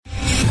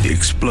The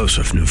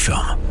explosive new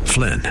film,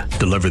 Flynn,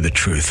 deliver the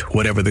truth,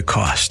 whatever the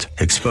cost,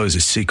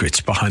 exposes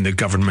secrets behind the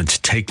government's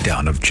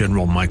takedown of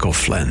General Michael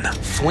Flynn.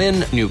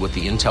 Flynn knew what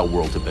the intel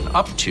world had been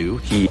up to.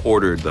 He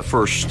ordered the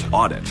first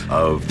audit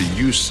of the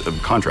use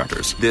of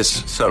contractors.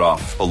 This set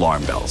off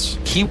alarm bells.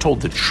 He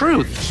told the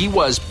truth. He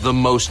was the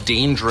most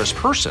dangerous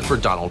person for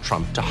Donald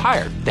Trump to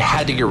hire. They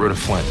had to get rid of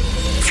Flynn.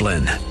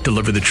 Flynn,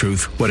 deliver the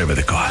truth, whatever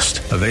the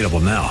cost. Available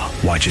now.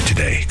 Watch it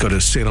today. Go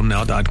to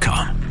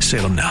salemnow.com.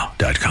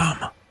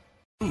 salemnow.com.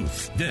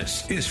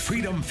 This is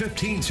Freedom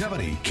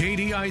 1570,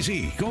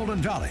 KDIZ,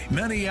 Golden Valley,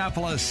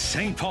 Minneapolis,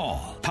 St.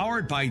 Paul.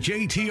 Powered by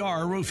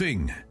JTR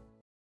Roofing.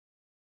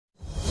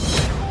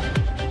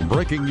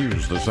 Breaking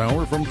news this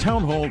hour from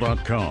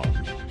townhall.com.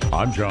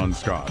 I'm John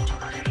Scott.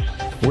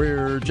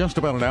 We're just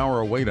about an hour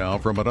away now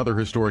from another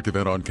historic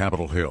event on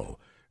Capitol Hill,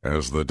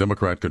 as the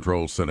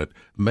Democrat-controlled Senate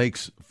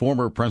makes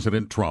former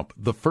President Trump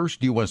the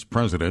first U.S.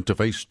 president to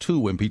face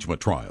 2 impeachment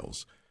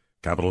trials.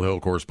 Capitol Hill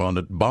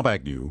correspondent Bob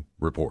Agnew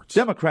reports.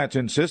 Democrats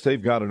insist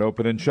they've got an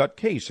open and shut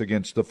case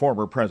against the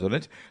former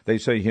president. They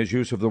say his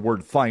use of the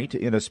word fight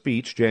in a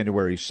speech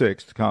January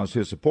 6th caused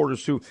his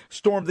supporters to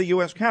storm the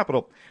U.S.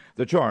 Capitol.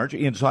 The charge,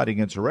 inciting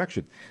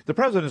insurrection. The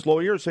president's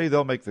lawyers say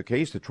they'll make the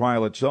case the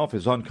trial itself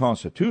is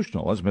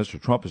unconstitutional, as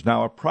Mr. Trump is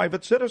now a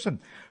private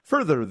citizen.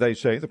 Further, they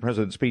say the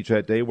president's speech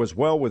that day was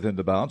well within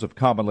the bounds of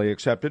commonly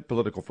accepted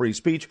political free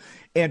speech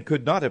and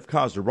could not have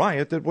caused a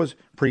riot that was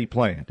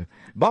pre-planned.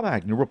 Bob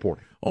Agnew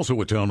reporting.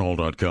 Also at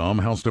townhall.com,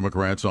 House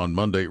Democrats on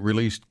Monday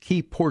released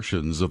key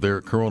portions of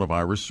their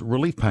coronavirus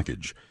relief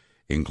package,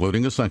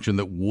 including a section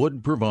that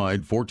would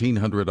provide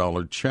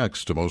 $1,400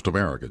 checks to most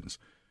Americans.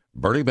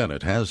 Bernie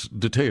Bennett has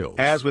details.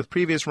 As with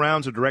previous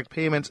rounds of direct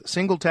payments,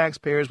 single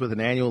taxpayers with an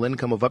annual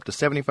income of up to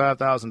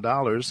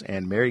 $75,000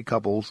 and married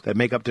couples that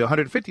make up to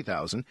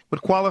 $150,000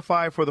 would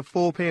qualify for the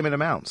full payment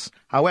amounts.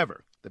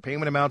 However, the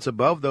payment amounts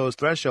above those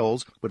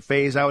thresholds would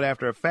phase out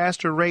after a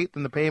faster rate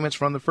than the payments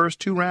from the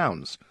first 2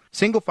 rounds.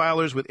 Single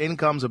filers with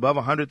incomes above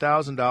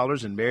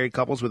 $100,000 and married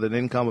couples with an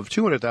income of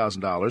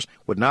 $200,000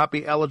 would not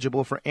be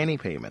eligible for any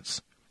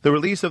payments. The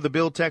release of the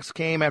bill text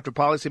came after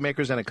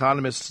policymakers and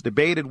economists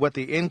debated what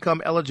the income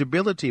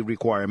eligibility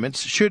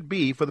requirements should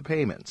be for the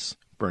payments.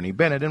 Bernie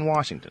Bennett in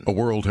Washington. A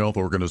World Health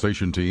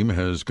Organization team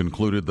has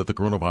concluded that the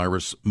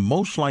coronavirus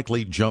most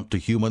likely jumped to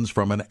humans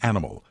from an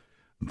animal.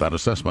 That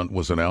assessment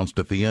was announced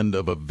at the end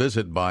of a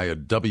visit by a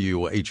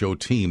WHO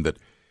team that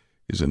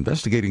is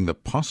investigating the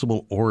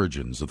possible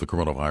origins of the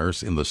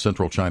coronavirus in the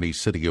central Chinese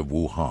city of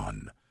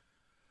Wuhan.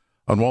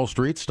 On Wall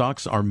Street,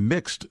 stocks are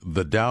mixed.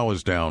 The Dow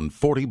is down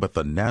 40, but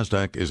the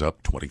Nasdaq is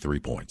up 23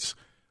 points.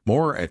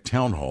 More at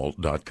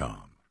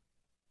townhall.com.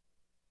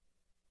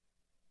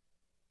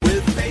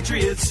 With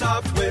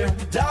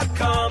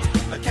PatriotSoftware.com,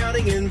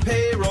 accounting and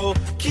payroll,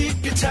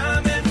 keep your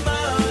time and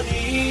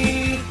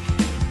money.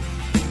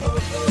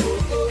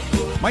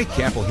 Mike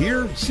Capel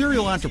here,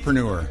 serial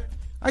entrepreneur.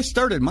 I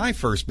started my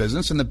first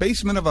business in the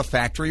basement of a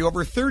factory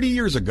over 30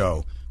 years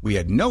ago. We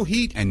had no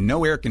heat and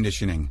no air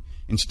conditioning.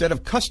 Instead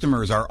of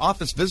customers, our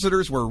office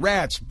visitors were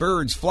rats,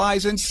 birds,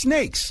 flies, and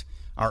snakes.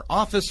 Our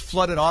office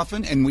flooded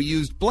often, and we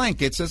used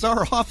blankets as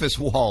our office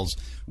walls.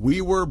 We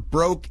were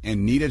broke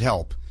and needed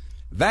help.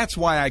 That's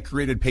why I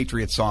created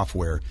Patriot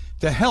Software,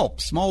 to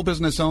help small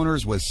business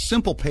owners with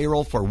simple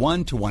payroll for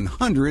 1 to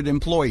 100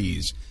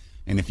 employees.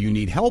 And if you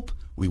need help,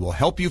 we will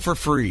help you for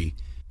free.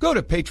 Go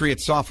to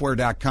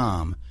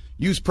PatriotSoftware.com.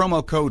 Use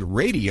promo code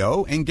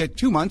RADIO and get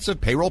 2 months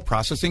of payroll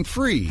processing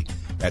free.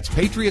 That's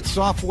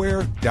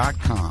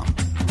PatriotSoftware.com.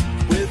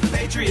 With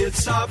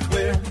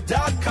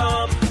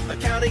PatriotSoftware.com,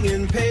 accounting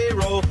and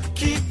payroll,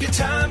 keep your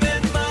time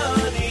and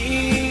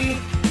money.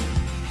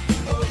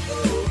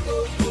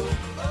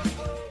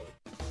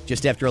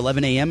 Just after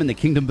 11 a.m. in the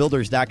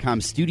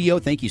KingdomBuilders.com studio.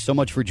 Thank you so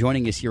much for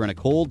joining us here on a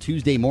cold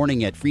Tuesday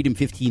morning at Freedom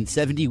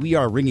 1570. We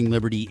are ringing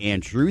liberty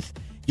and truth.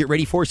 Get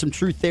ready for some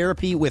truth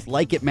therapy with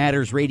Like It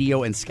Matters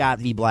Radio and Scott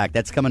V. Black.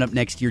 That's coming up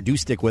next year. Do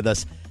stick with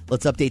us.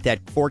 Let's update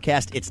that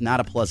forecast. It's not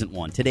a pleasant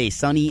one. Today,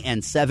 sunny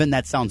and 7.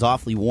 That sounds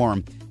awfully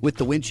warm. With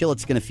the wind chill,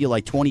 it's going to feel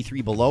like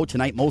 23 below.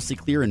 Tonight, mostly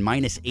clear and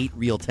 -8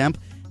 real temp.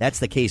 That's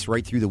the case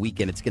right through the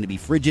weekend. It's going to be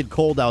frigid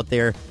cold out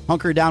there.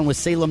 Hunker down with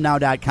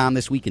SalemNow.com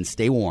this week and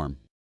stay warm.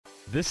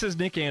 This is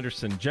Nick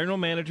Anderson, General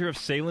Manager of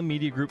Salem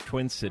Media Group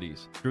Twin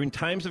Cities. During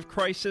times of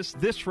crisis,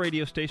 this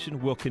radio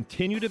station will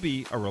continue to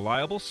be a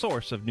reliable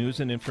source of news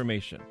and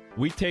information.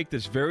 We take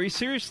this very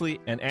seriously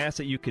and ask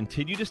that you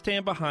continue to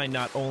stand behind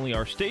not only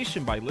our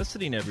station by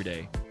listening every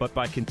day, but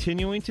by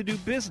continuing to do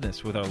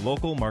business with our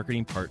local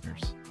marketing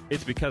partners.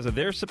 It's because of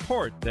their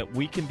support that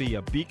we can be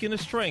a beacon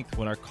of strength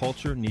when our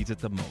culture needs it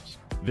the most.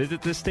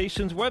 Visit this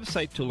station's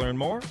website to learn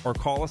more or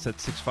call us at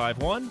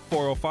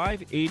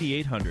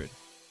 651-405-8800.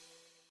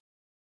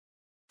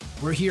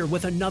 We're here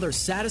with another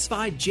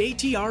satisfied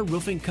JTR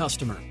Roofing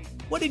customer.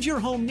 What did your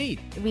home need?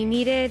 We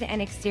needed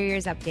an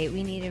exteriors update.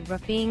 We needed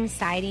roofing,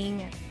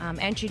 siding,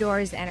 entry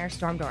doors, and our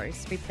storm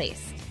doors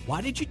replaced.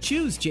 Why did you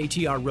choose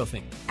JTR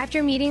Roofing?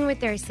 After meeting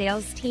with their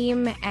sales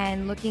team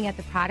and looking at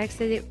the products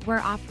that we're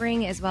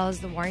offering as well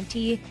as the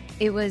warranty,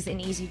 it was an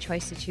easy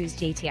choice to choose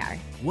JTR.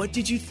 What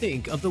did you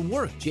think of the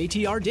work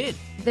JTR did?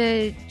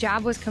 The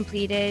job was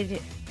completed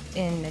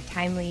in a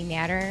timely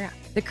manner.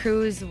 The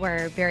crews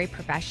were very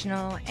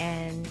professional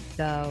and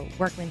the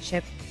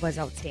workmanship was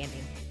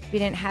outstanding. We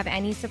didn't have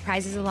any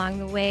surprises along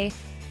the way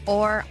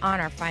or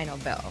on our final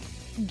bill.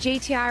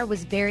 JTR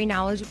was very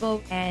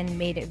knowledgeable and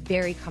made it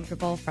very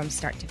comfortable from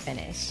start to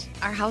finish.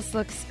 Our house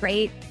looks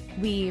great.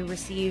 We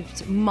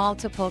received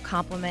multiple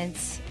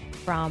compliments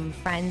from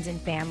friends and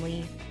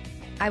family.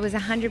 I was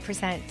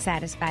 100%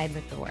 satisfied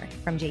with the work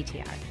from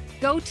JTR.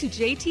 Go to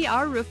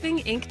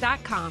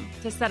jtrroofinginc.com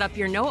to set up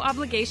your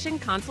no-obligation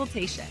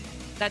consultation.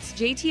 That's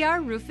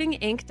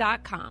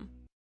jtrroofinginc.com.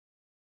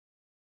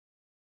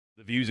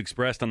 The views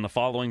expressed on the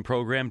following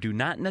program do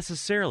not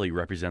necessarily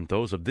represent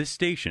those of this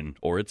station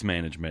or its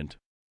management.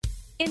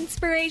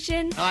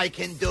 Inspiration. I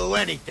can do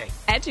anything.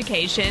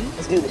 Education.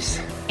 Let's do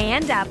this.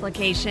 And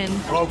application.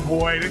 Oh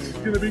boy, this is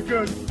going to be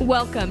good.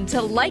 Welcome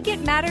to Like It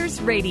Matters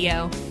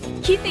Radio.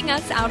 Keeping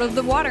us out of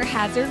the water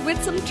hazard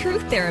with some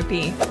truth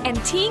therapy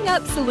and teeing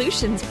up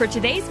solutions for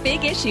today's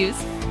big issues.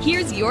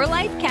 Here's your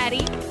life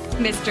caddy,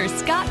 Mr.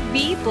 Scott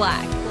V.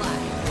 Black.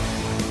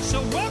 So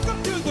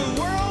welcome to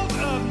the world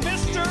of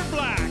Mr.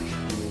 Black.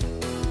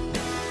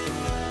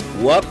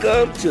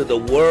 Welcome to the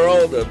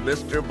world of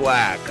Mr.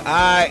 Black.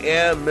 I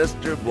am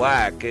Mr.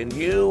 Black, and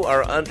you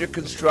are under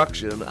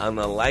construction on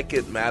the Like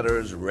It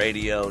Matters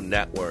radio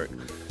network.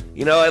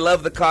 You know, I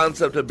love the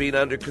concept of being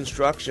under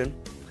construction.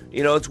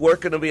 You know, it's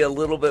working to be a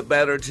little bit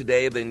better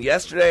today than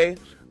yesterday,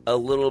 a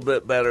little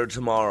bit better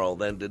tomorrow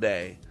than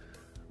today.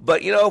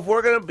 But, you know, if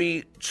we're going to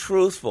be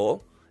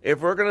truthful, if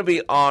we're going to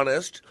be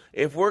honest,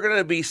 if we're going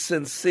to be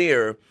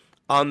sincere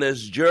on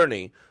this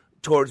journey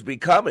towards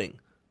becoming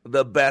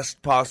the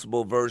best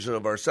possible version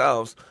of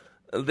ourselves,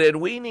 then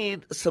we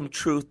need some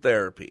truth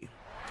therapy.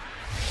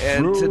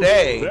 And truth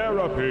today,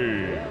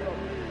 therapy.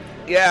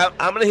 Yeah,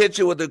 I'm going to hit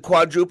you with a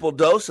quadruple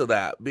dose of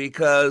that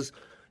because,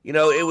 you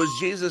know, it was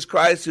Jesus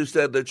Christ who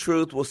said the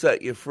truth will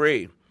set you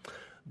free.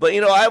 But,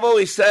 you know, I've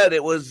always said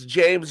it was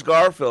James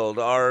Garfield,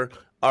 our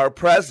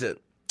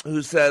president,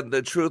 who said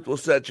the truth will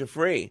set you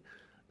free.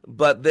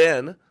 But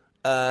then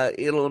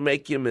it'll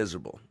make you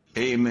miserable.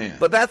 Amen.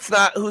 But that's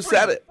not who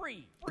said it.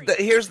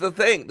 Here's the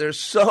thing. There's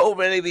so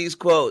many of these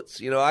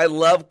quotes. You know, I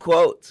love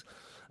quotes.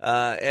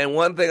 And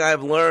one thing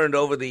I've learned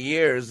over the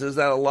years is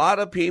that a lot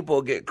of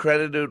people get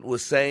credited with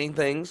saying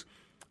things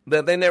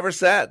that they never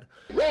said.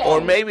 Wrong.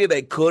 Or maybe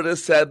they could have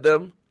said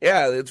them.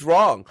 Yeah, it's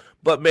wrong.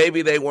 But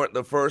maybe they weren't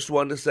the first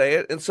one to say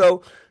it. And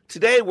so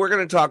today we're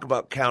going to talk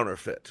about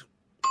counterfeit.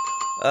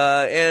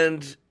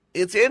 And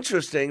it's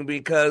interesting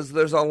because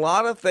there's a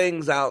lot of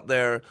things out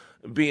there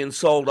being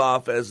sold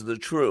off as the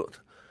truth.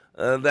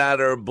 That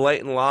are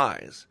blatant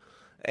lies.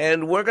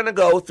 And we're going to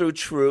go through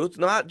truth,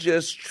 not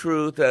just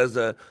truth as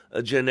a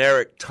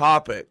generic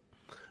topic,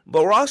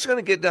 but we're also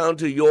going to get down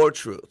to your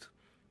truth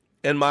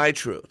and my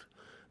truth.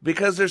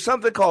 Because there's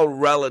something called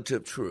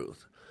relative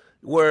truth,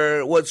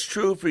 where what's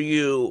true for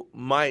you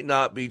might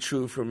not be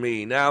true for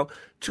me. Now,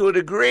 to a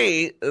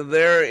degree,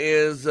 there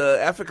is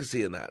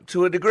efficacy in that.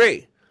 To a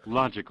degree.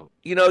 Logical.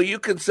 You know, you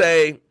can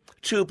say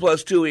 2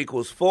 +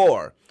 2 =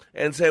 4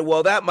 and say,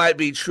 well, that might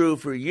be true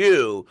for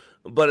you,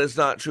 but it's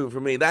not true for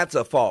me. That's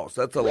a false.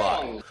 That's a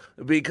lie.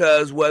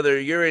 Because whether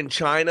you're in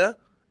China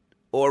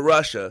or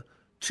Russia,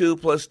 2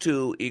 +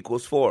 2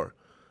 = 4.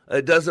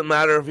 It doesn't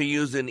matter if you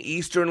use an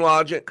Eastern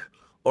logic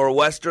or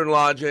Western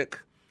logic.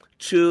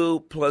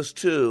 2 +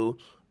 2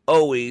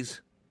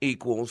 always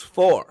equals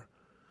 4.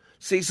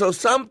 See, so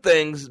some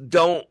things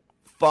don't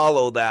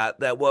follow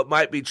that what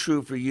might be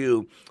true for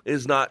you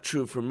is not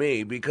true for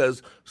me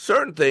because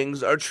certain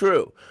things are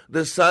true.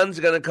 The sun's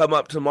going to come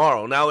up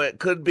tomorrow. Now, it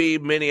could be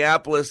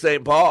Minneapolis,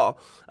 St. Paul,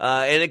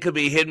 and it could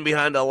be hidden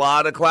behind a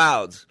lot of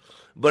clouds.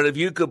 But if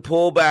you could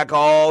pull back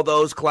all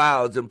those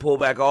clouds and pull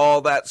back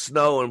all that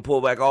snow and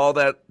pull back all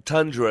that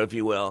tundra, if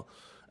you will,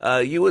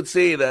 you would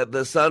see that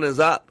the sun is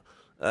up.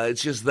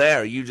 It's just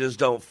there. You just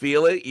don't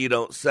feel it. You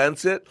don't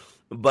sense it,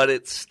 but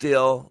it's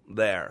still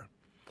there.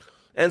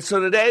 And so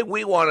today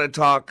we want to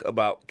talk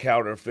about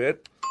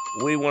counterfeit.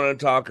 We want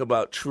to talk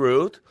about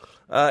truth.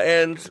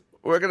 And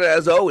we're going to,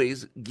 as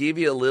always, give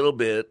you a little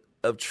bit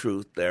of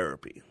truth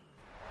therapy.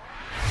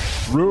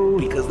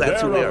 Truth because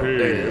that's therapy. Who we are. There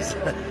it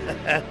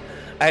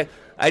is.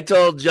 I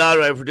told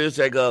John, my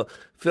producer, I go,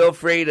 feel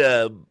free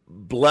to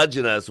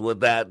bludgeon us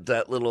with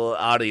that little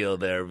audio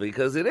there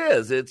because it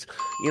is. It's,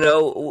 you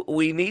know,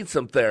 we need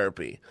some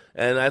therapy.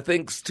 And I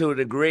think to a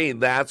degree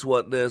that's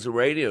what this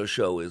radio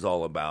show is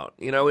all about.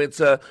 You know, it's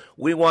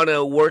we want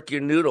to work your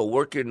noodle,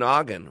 work your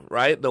noggin,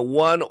 right? The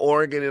one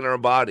organ in our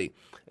body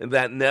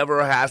that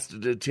never has to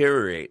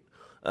deteriorate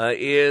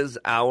is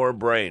our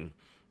brain.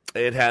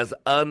 It has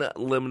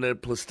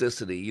unlimited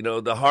plasticity. You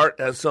know, the heart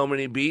has so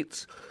many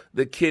beats.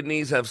 the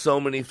kidneys have so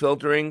many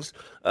filterings.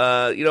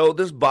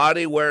 This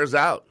body wears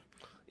out.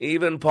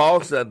 Even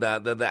Paul said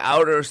that the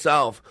outer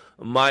self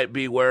might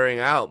be wearing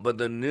out, but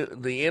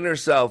the inner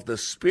self, the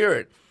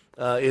spirit,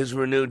 is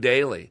renewed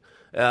daily.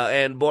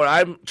 And boy,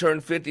 I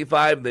turned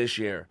 55 this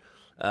year.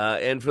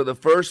 And for the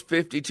first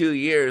 52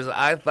 years,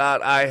 I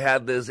thought I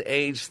had this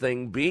age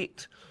thing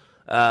beat.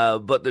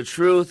 But the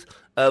truth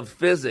of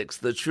physics,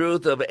 the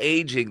truth of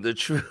aging, the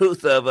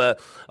truth of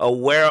a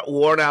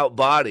worn-out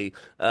body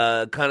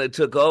kind of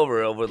took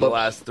over the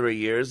last 3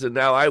 years. And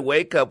now I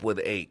wake up with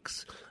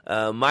aches.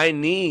 My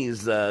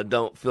knees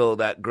don't feel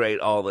that great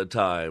all the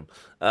time.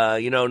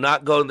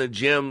 Not going to the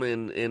gym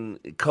in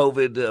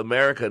COVID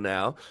America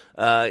now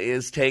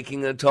is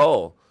taking a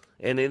toll.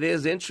 And it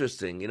is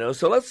interesting,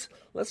 So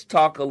let's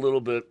talk a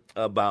little bit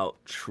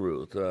about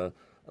truth.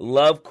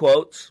 Love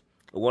quotes.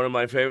 One of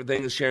my favorite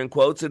things is sharing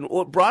quotes. And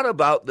what brought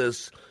about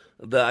the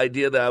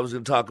idea that I was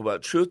going to talk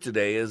about truth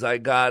today is I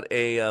got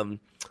it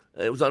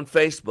was on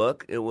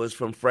Facebook. It was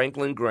from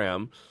Franklin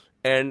Graham.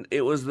 And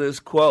it was this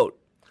quote.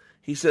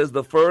 He says,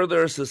 the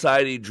further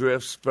society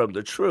drifts from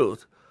the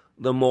truth,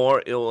 the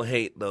more it will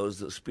hate those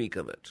that speak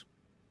of it.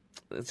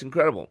 It's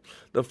incredible.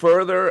 The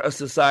further a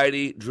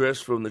society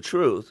drifts from the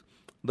truth,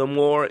 the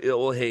more it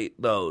will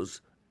hate those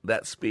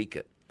that speak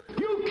it.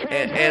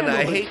 And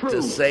I hate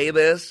to say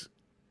this.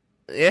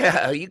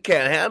 Yeah, you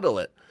can't handle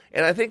it.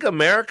 And I think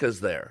America's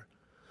there.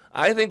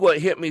 I think what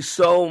hit me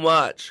so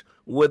much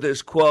with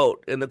this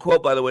quote, and the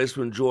quote, by the way, is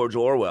from George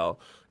Orwell,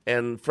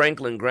 and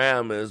Franklin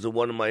Graham is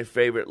one of my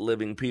favorite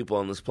living people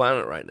on this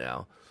planet right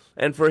now.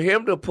 And for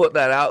him to put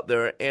that out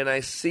there, and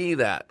I see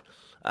that.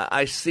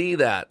 I see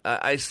that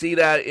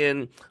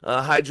in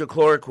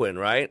hydrochloroquine,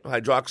 right?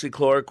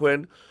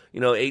 Hydroxychloroquine,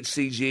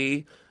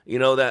 HCG,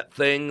 that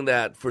thing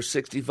that for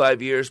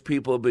 65 years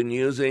people have been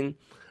using.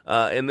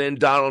 And then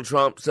Donald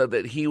Trump said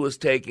that he was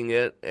taking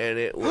it and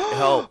it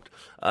helped.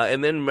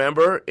 And then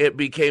remember, it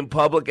became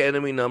public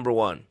enemy number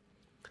one.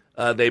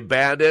 They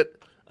banned it.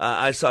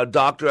 I saw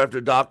doctor after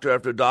doctor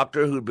after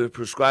doctor who'd been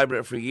prescribing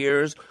it for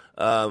years.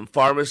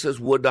 Pharmacists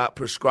would not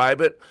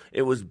prescribe it.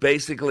 It was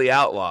basically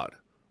outlawed.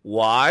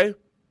 Why?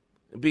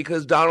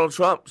 Because Donald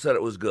Trump said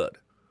it was good.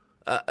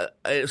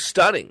 It's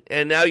stunning.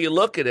 And now you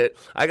look at it.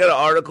 I got an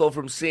article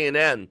from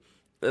CNN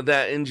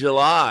that in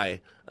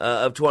July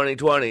of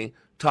 2020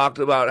 talked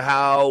about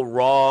how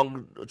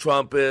wrong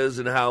Trump is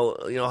and how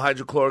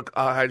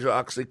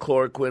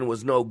hydroxychloroquine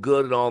was no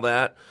good and all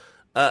that.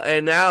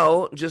 And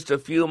now, just a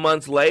few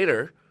months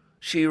later,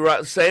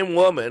 same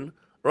woman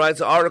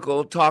writes an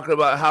article talking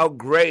about how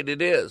great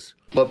it is,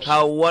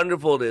 how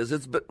wonderful it is.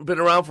 It's been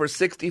around for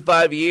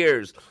 65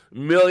 years.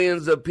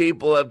 Millions of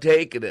people have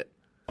taken it.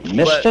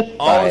 Missed but it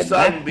all of a by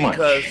sudden, that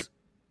much.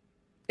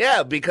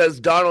 because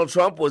Donald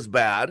Trump was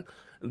bad,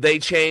 they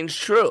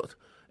changed truth.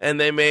 And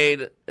they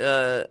made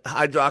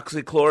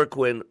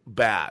hydroxychloroquine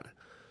bad.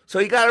 So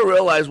you got to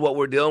realize what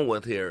we're dealing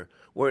with here.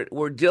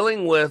 We're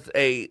dealing with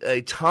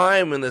a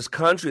time in this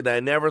country that I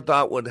never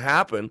thought would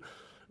happen,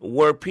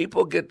 where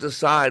people get to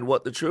decide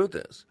what the truth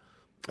is.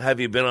 Have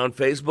you been on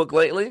Facebook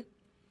lately?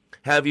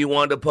 Have you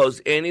wanted to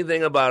post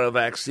anything about a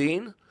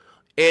vaccine?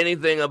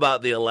 Anything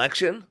about the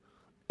election?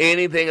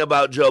 Anything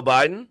about Joe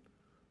Biden?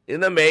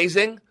 Isn't it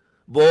amazing?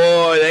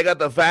 Boy, they got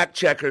the fact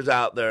checkers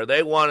out there.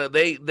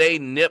 They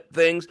nip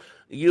things.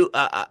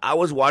 I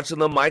was watching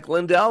the Mike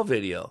Lindell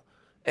video,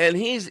 and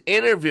he's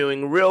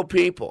interviewing real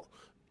people,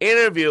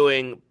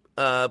 interviewing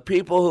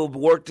people who've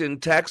worked in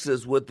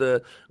Texas with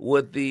the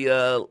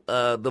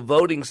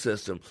voting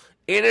system,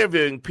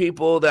 interviewing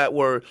people that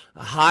were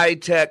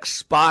high-tech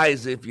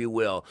spies, if you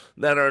will,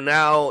 that are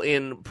now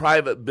in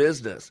private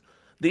business.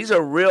 These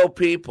are real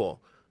people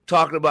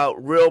talking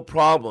about real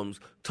problems,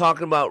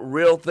 talking about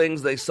real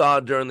things they saw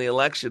during the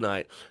election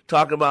night,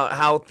 talking about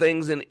how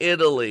things in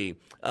Italy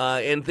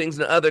and things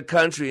in other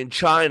countries, in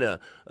China,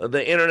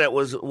 the internet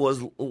was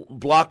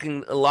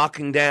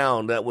locking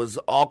down. That was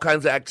all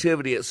kinds of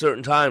activity at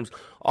certain times.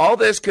 All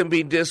this can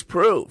be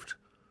disproved.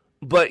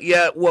 But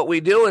yet what we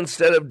do,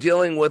 instead of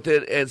dealing with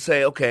it and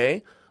say,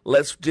 okay,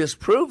 let's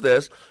disprove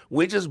this,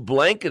 we just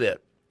blanket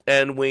it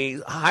and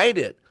we hide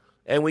it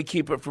and we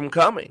keep it from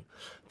coming.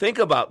 Think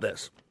about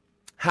this.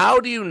 How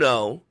do you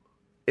know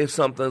if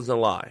something's a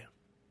lie?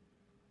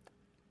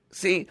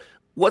 See,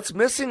 what's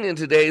missing in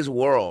today's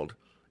world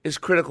is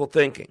critical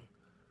thinking.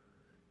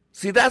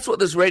 See, that's what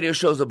this radio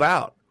show's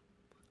about.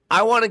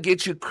 I want to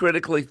get you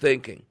critically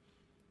thinking.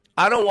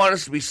 I don't want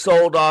us to be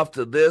sold off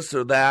to this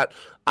or that.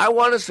 I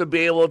want us to be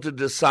able to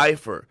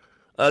decipher,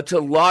 to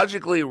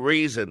logically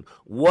reason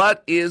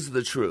what is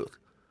the truth.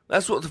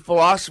 That's what the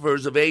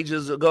philosophers of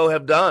ages ago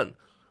have done.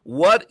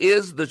 What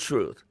is the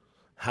truth?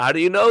 How do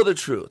you know the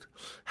truth?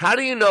 How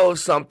do you know if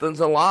something's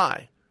a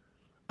lie?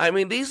 I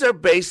mean, these are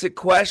basic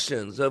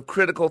questions of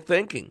critical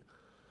thinking.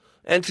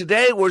 And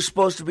today we're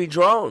supposed to be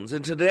drones,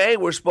 and today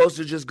we're supposed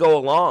to just go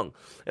along.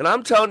 And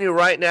I'm telling you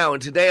right now,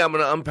 and today I'm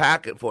going to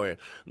unpack it for you.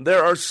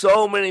 There are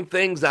so many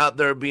things out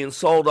there being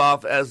sold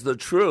off as the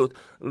truth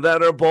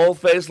that are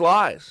bold-faced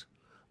lies.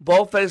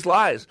 bold-faced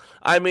lies.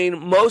 I mean,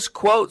 most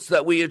quotes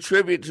that we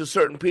attribute to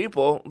certain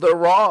people, they're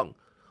wrong.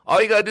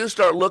 All you got to do is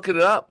start looking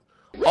it up.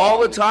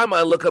 All the time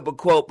I look up a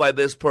quote by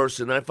this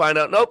person, and I find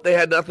out, nope, they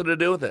had nothing to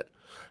do with it.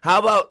 How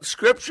about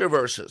scripture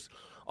verses?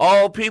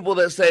 All people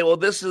that say, well,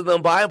 this is the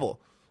Bible.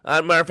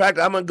 As a matter of fact,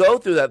 I'm going to go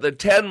through that. The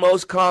 10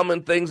 most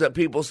common things that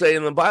people say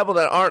in the Bible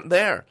that aren't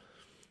there.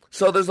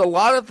 So there's a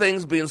lot of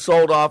things being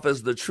sold off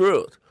as the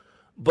truth.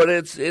 But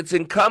it's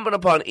incumbent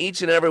upon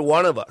each and every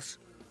one of us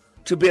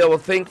to be able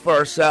to think for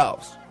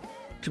ourselves,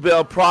 to be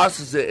able to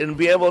process it, and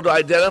be able to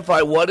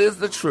identify what is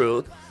the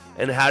truth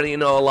and how do you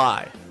know a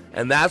lie.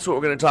 And that's what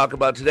we're going to talk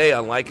about today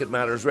on Like It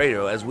Matters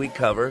Radio as we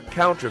cover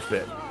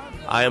counterfeit.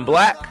 I am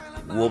Black.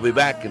 We'll be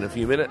back in a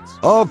few minutes.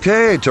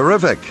 Okay,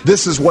 terrific.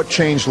 This is what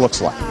change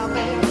looks like.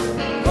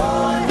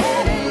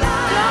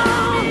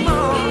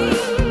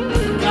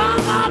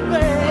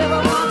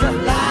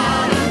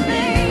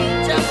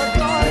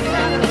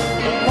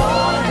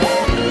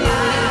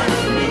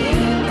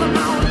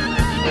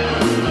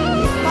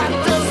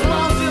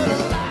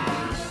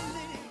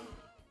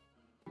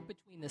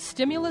 The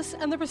stimulus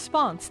and the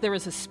response, there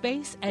is a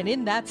space, and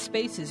in that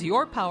space is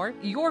your power,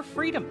 your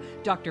freedom.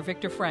 Dr.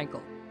 Viktor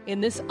Frankl. In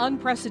this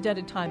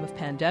unprecedented time of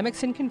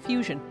pandemics and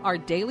confusion, our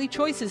daily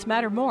choices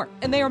matter more,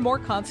 and they are more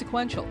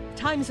consequential.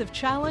 Times of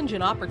challenge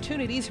and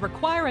opportunities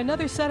require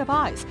another set of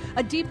eyes,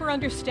 a deeper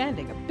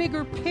understanding, a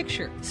bigger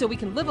picture, so we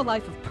can live a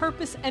life of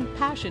purpose and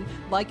passion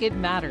like it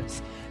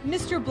matters.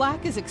 Mr.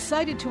 Black is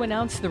excited to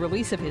announce the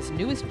release of his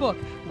newest book,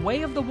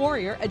 Way of the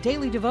Warrior, a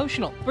daily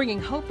devotional,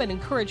 bringing hope and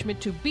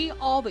encouragement to be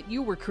all that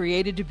you were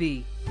created to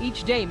be.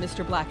 Each day,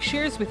 Mr. Black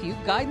shares with you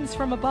guidance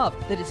from above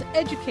that is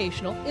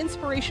educational,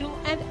 inspirational,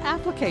 and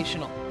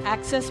applicational.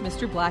 Access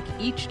Mr. Black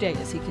each day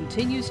as he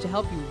continues to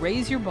help you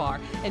raise your bar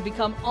and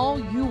become all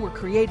you were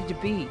created to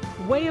be.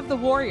 Way of the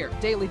Warrior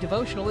Daily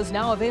Devotional is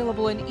now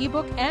available in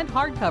ebook and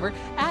hardcover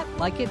at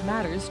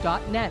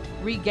likeitmatters.net.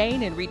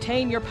 Regain and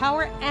retain your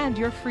power and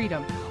your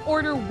freedom.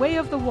 Order Way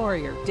of the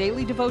Warrior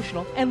Daily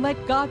Devotional and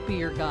let God be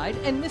your guide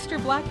and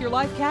Mr. Black your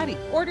life caddy.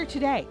 Order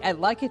today at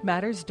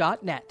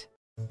likeitmatters.net.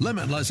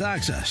 Limitless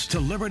access to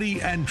liberty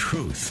and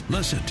truth.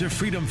 Listen to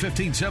Freedom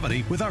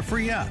 1570 with our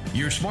free app,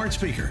 your smart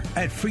speaker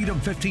at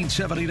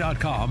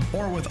freedom1570.com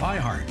or with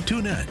iHeart,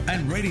 TuneIn,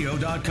 and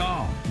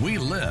radio.com. We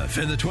live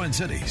in the Twin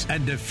Cities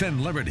and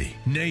defend liberty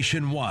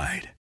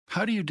nationwide.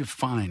 How do you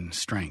define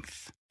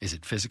strength? Is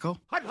it physical?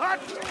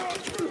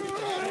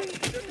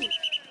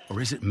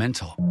 Or is it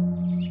mental?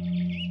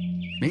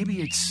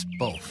 Maybe it's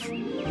both.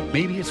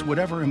 Maybe it's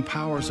whatever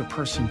empowers a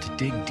person to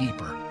dig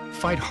deeper,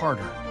 fight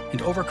harder,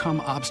 and overcome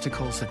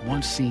obstacles that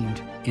once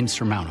seemed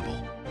insurmountable.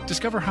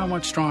 Discover how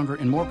much stronger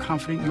and more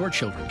confident your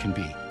children can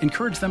be.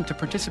 Encourage them to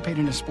participate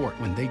in a sport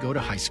when they go to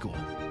high school.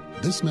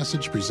 This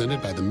message presented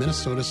by the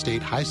Minnesota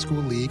State High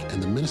School League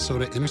and the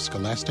Minnesota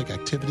Interscholastic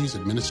Activities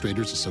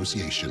Administrators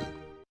Association.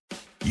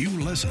 You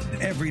listen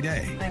every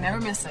day. I never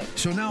miss it.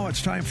 So now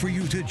it's time for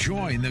you to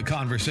join the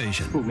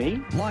conversation. Who,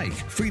 me? Like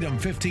Freedom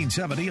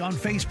 1570 on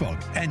Facebook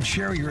and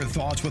share your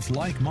thoughts with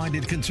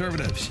like-minded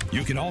conservatives.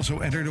 You can also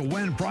enter to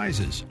win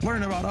prizes,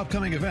 learn about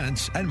upcoming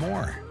events, and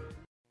more.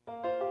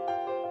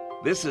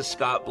 This is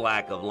Scott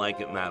Black of Like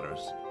It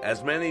Matters.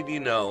 As many of you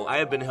know, I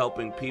have been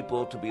helping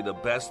people to be the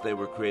best they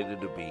were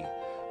created to be.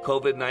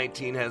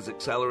 COVID-19 has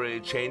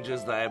accelerated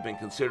changes that I have been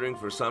considering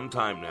for some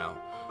time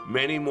now.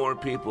 Many more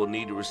people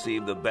need to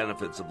receive the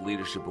benefits of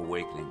Leadership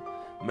Awakening.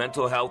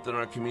 Mental health in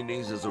our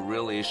communities is a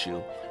real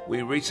issue.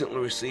 We recently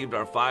received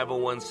our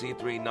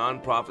 501c3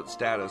 nonprofit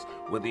status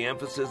with the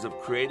emphasis of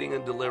creating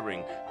and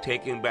delivering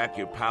Taking Back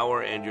Your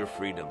Power and Your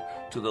Freedom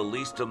to the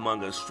least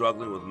among us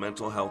struggling with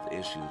mental health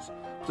issues.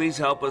 Please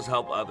help us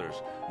help others.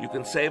 You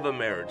can save a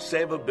marriage,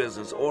 save a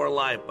business, or a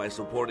life by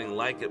supporting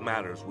Like It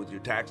Matters with your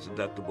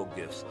tax-deductible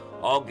gifts.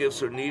 All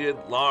gifts are needed,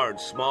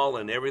 large, small,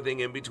 and everything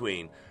in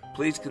between.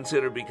 Please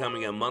consider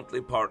becoming a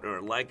monthly partner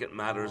at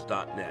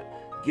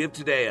likeitmatters.net. Give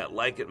today at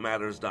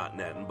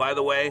likeitmatters.net. And by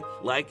the way,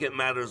 Like It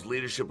Matters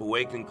Leadership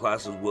Awakening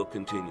classes will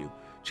continue.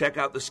 Check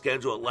out the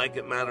schedule at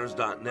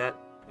likeitmatters.net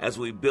as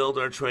we build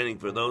our training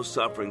for those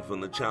suffering from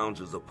the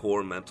challenges of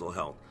poor mental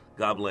health.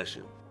 God bless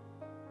you.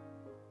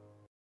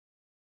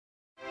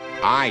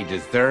 I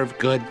deserve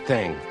good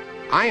things.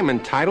 I am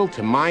entitled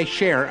to my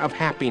share of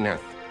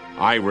happiness.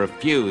 I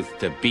refuse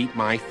to beat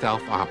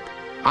myself up.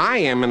 I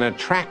am an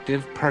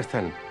attractive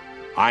person.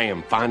 I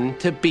am fun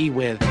to be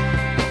with.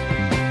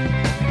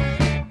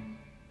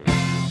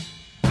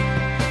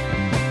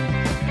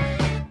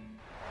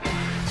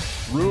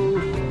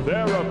 Truth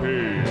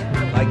Therapy.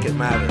 Like It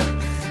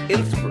Matters.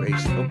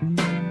 Inspirational.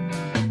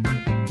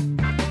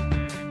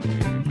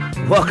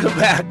 Welcome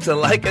back to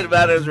Like It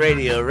Matters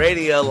Radio.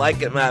 Radio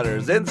Like It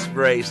Matters.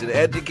 Inspiration,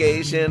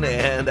 education,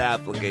 and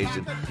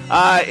application.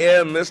 I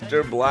am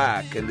Mr.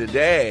 Black, and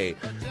today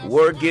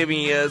we're giving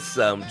you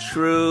some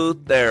truth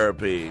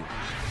therapy.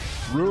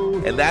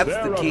 And that's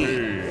the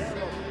key.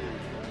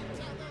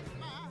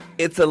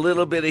 It's a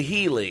little bit of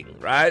healing,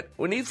 right?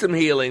 We need some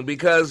healing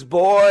because,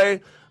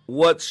 boy,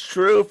 what's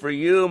true for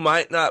you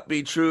might not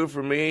be true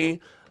for me.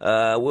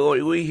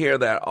 We hear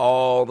that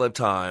all the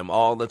time.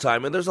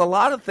 And there's a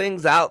lot of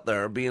things out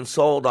there being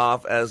sold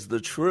off as the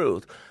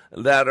truth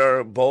that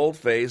are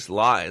bold-faced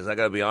lies. I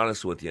got to be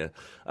honest with you.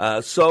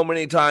 So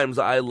many times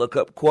I look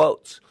up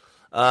quotes,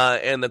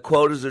 and the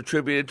quote is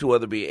attributed to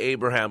whether it be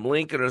Abraham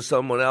Lincoln or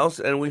someone else,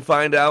 and we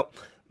find out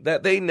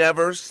that they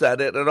never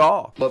said it at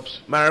all.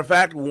 Whoops. Matter of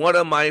fact, one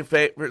of my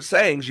favorite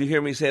sayings, you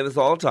hear me say this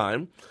all the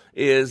time,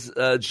 is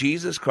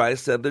Jesus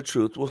Christ said the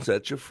truth will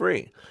set you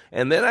free.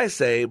 And then I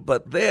say,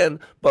 but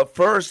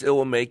first it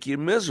will make you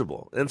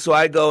miserable. And so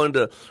I go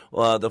into,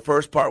 the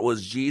first part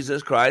was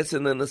Jesus Christ,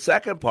 and then the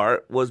second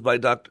part was by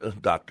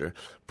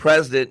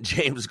President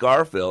James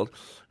Garfield,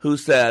 who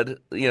said,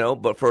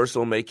 but first it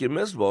will make you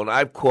miserable. And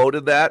I've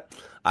quoted that.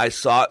 I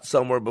saw it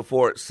somewhere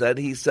before it said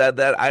he said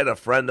that. I had a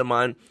friend of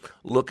mine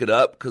look it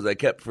up because I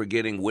kept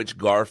forgetting which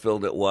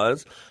Garfield it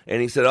was.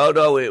 And he said, oh,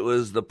 no, it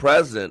was the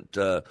president.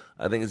 I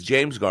think it's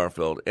James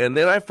Garfield. And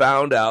then I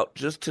found out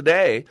just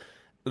today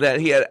that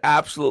he had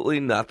absolutely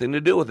nothing to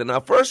do with it.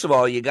 Now, first of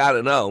all, you got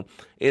to know,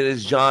 it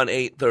is John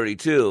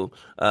 8:32,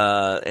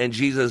 and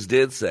Jesus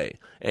did say,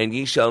 and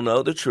ye shall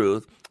know the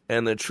truth,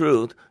 and the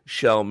truth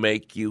shall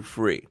make you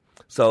free.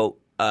 So,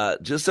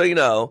 just so you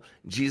know,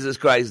 Jesus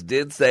Christ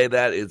did say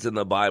that. It's in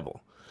the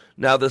Bible.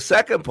 Now, the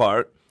second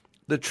part,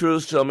 the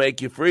truth shall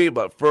make you free,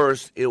 but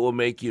first it will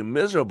make you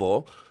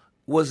miserable,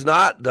 was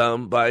not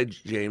done by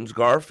James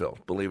Garfield,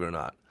 believe it or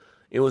not.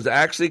 It was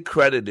actually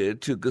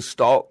credited to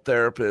Gestalt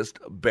therapist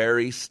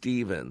Barry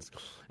Stevens.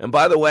 And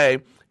by the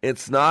way,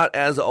 it's not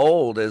as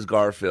old as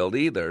Garfield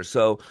either.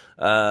 So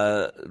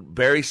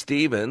Barry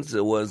Stevens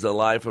was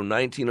alive from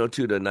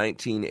 1902 to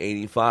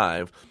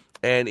 1985.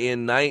 And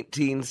in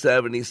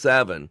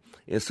 1977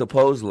 is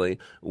supposedly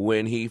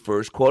when he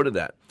first quoted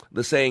that.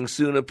 The saying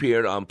soon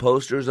appeared on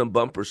posters and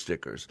bumper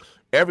stickers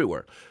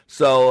everywhere.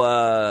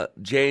 So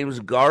James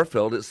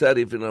Garfield, it said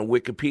even on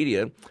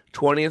Wikipedia,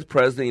 20th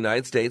President of the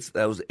United States,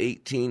 that was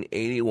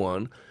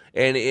 1881,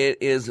 and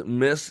it is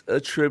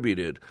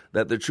misattributed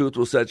that the truth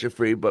will set you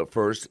free, but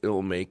first it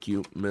will make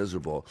you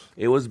miserable.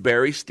 It was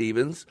Barry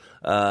Stevens,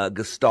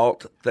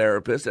 Gestalt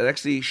therapist, and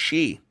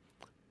actually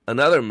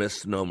another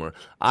misnomer.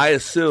 I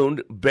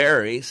assumed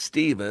Barry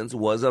Stevens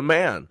was a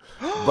man,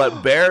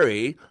 but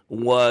Barry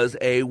was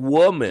a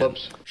woman.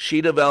 Whoops. She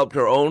developed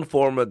her own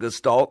form of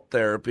Gestalt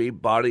therapy,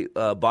 body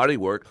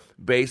work,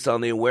 based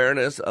on the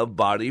awareness of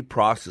body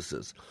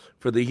processes.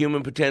 For the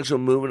Human Potential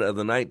movement of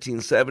the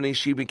 1970s,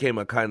 she became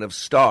a kind of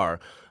star,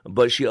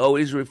 but she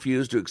always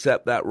refused to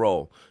accept that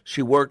role.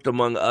 She worked,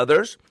 among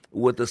others,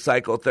 with the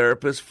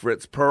psychotherapist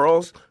Fritz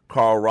Perls,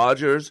 Carl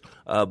Rogers,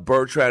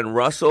 Bertrand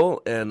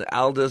Russell, and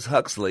Aldous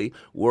Huxley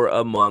were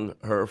among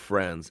her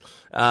friends.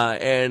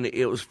 And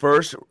it was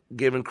first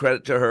given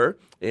credit to her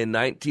in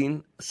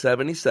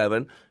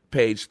 1977,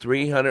 page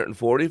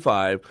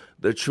 345,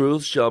 "The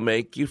truth shall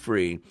make you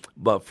free,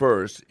 but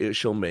first it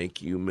shall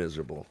make you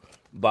miserable,"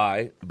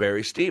 by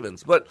Barry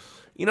Stevens. But,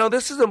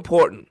 this is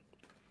important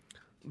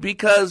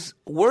because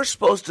we're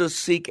supposed to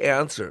seek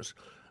answers.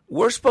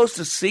 We're supposed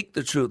to seek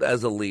the truth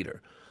as a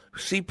leader.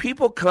 See,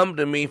 people come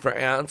to me for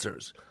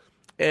answers,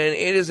 and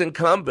it is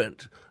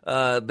incumbent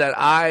that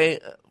I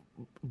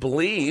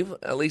believe,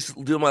 at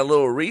least do my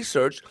little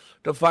research,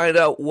 to find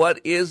out what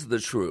is the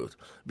truth.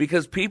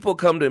 Because people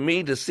come to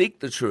me to seek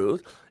the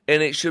truth,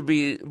 and it should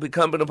be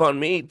incumbent upon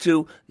me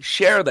to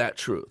share that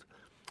truth.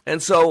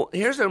 And so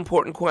here's an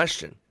important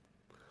question.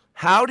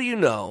 How do you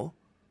know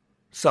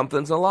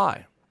something's a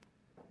lie?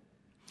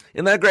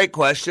 Isn't that a great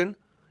question?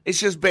 It's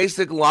just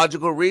basic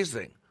logical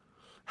reasoning.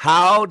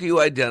 How do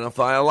you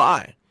identify a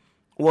lie?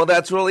 Well,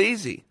 that's real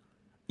easy.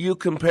 You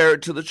compare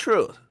it to the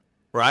truth,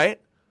 right?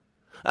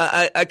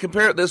 I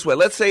compare it this way.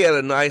 Let's say you had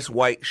a nice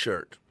white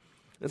shirt.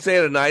 Let's say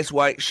you had a nice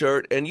white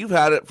shirt, and you've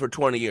had it for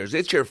 20 years.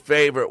 It's your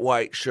favorite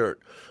white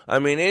shirt. I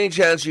mean, any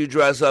chance you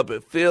dress up,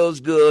 it feels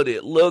good,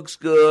 it looks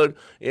good,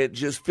 it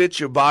just fits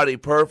your body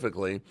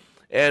perfectly.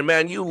 And,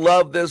 man, you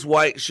love this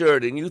white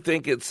shirt, and you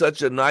think it's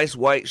such a nice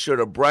white shirt,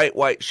 a bright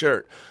white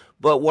shirt.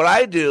 But what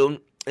I do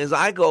is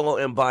I go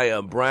and buy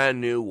a brand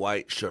new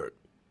white shirt.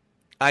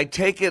 I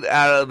take it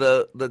out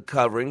of the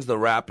coverings, the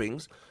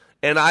wrappings,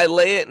 and I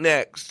lay it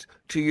next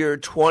to your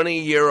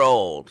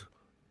 20-year-old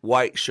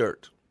white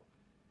shirt.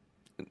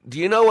 Do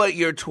you know what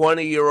your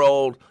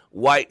 20-year-old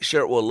white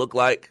shirt will look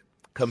like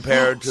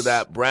compared to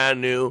that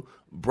brand new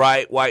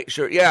bright white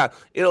shirt? Yeah,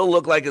 it'll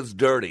look like it's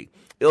dirty.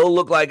 It'll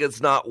look like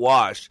it's not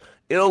washed.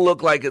 It'll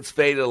look like it's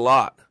faded a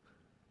lot.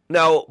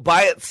 Now,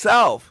 by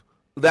itself,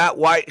 that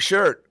white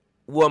shirt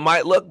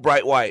might look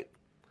bright white.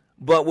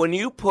 But when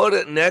you put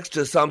it next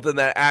to something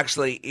that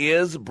actually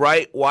is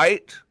bright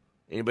white,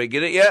 anybody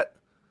get it yet?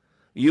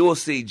 You will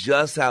see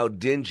just how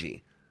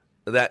dingy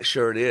that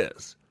shirt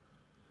is.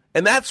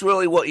 And that's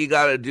really what you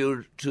got to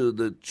do to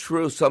the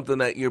truth, something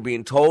that you're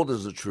being told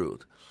is the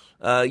truth.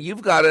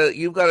 You've got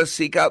to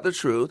seek out the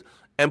truth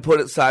and put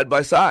it side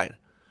by side.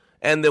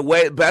 And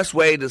the best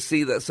way to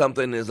see that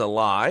something is a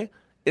lie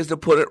is to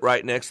put it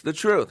right next to the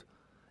truth.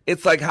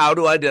 It's like how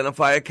to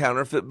identify a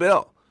counterfeit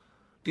bill.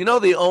 Do you know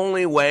the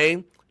only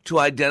way to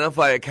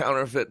identify a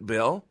counterfeit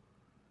bill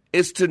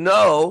is to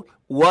know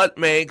what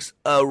makes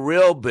a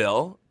real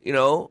bill,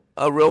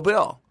 a real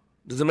bill.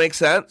 Does it make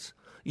sense?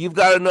 You've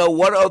got to know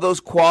what are those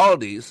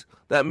qualities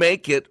that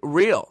make it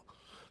real.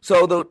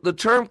 So the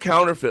term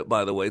counterfeit,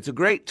 by the way, it's a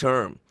great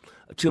term.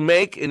 To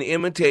make an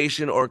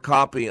imitation or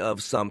copy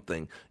of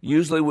something,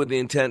 usually with the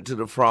intent to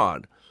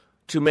defraud.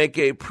 To make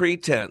a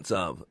pretense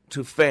of,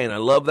 to feign. I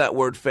love that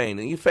word feign.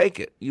 And you fake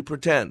it. You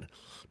pretend.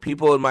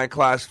 People in my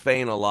class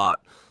feign a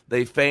lot.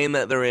 They feign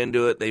that they're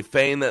into it. They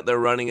feign that they're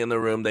running in the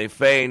room. They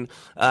feign.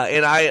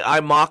 And I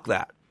mock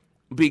that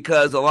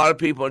because a lot of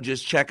people are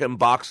just checking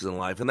boxes in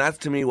life. And that's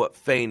to me what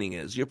feigning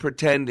is. You're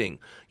pretending.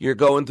 You're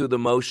going through the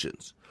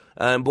motions.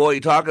 And boy,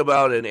 you talk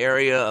about an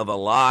area of a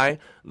lie.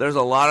 There's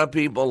a lot of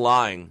people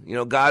lying.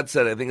 God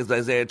said, I think it's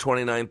Isaiah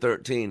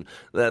 29:13,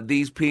 that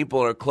these people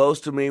are close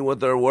to me with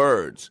their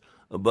words,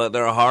 but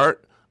their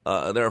heart,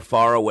 they're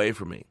far away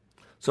from me.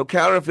 So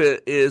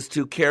counterfeit is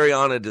to carry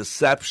on a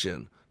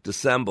deception,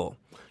 dissemble,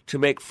 to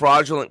make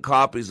fraudulent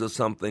copies of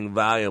something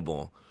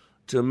valuable,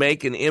 to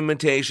make an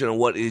imitation of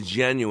what is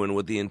genuine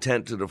with the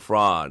intent to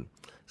defraud,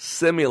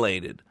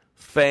 simulated,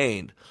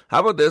 feigned.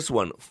 How about this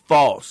one?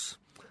 False.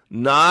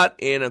 Not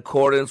in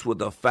accordance with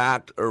the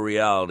fact or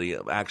reality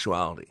of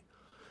actuality.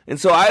 And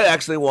so I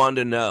actually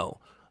wanted to know,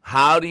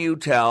 how do you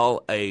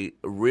tell a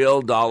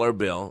real dollar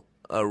bill,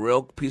 a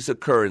real piece of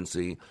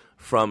currency,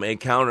 from a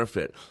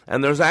counterfeit?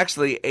 And there's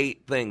actually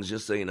 8 things,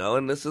 just so you know.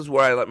 And this is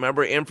where I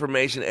remember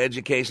information,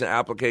 education,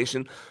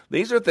 application.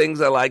 These are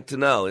things I like to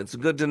know. It's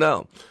good to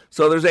know.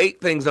 So there's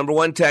 8 things. Number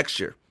 1,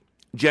 texture.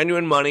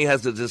 Genuine money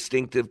has a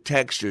distinctive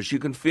texture. You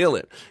can feel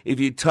it. If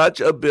you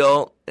touch a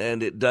bill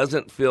and it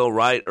doesn't feel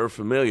right or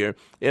familiar,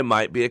 it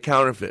might be a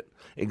counterfeit.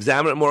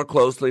 Examine it more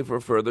closely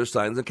for further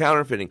signs of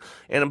counterfeiting.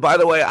 And by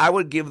the way, I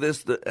would give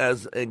this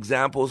as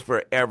examples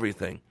for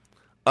everything.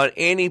 On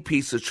any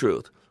piece of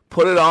truth.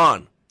 Put it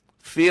on.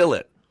 Feel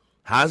it.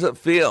 How does it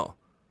feel?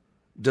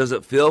 Does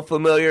it feel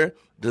familiar?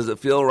 Does it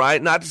feel right?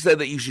 Not to say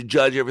that you should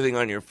judge everything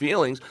on your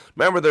feelings.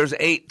 Remember, there's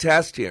 8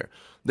 tests here.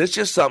 This is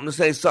just something to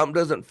say something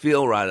doesn't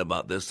feel right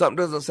about this. Something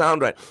doesn't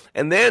sound right.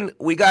 And then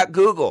we got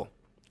Google,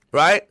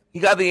 right?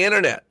 You got the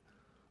internet.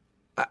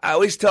 I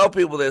always tell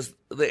people this.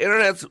 The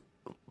internet's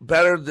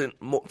better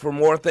for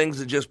more things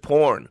than just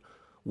porn.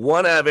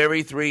 1 out of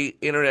every 3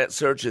 internet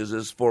searches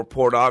is for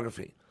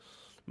pornography.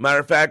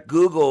 Matter of fact,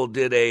 Google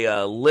did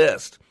a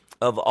list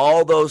of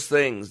all those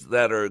things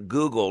that are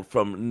Googled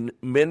from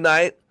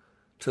midnight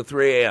to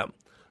 3 a.m.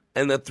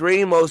 And the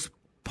 3 most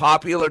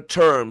popular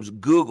terms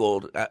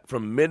Googled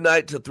from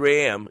midnight to 3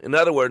 a.m. In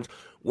other words,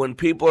 when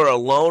people are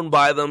alone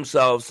by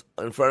themselves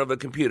in front of a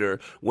computer,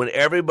 when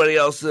everybody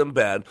else is in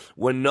bed,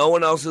 when no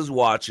one else is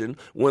watching,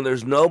 when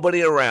there's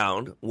nobody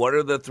around, what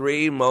are the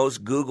 3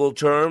 most Googled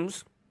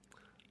terms?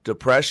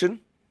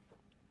 Depression,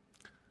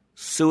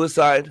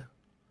 suicide,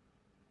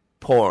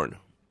 porn.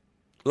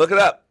 Look it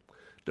up.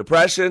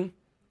 Depression,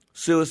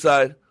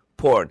 suicide,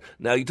 porn.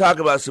 Now, you talk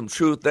about some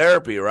true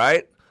therapy,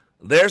 right?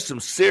 There's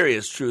some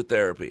serious true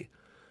therapy.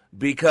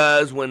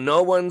 Because when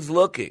no one's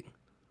looking,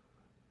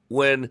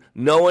 when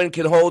no one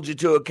can hold you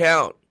to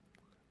account,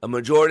 a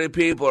majority of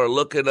people are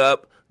looking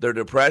up their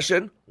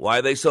depression. Why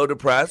are they so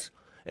depressed?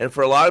 And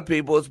for a lot of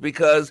people, it's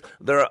because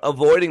they're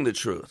avoiding the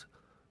truth.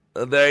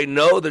 They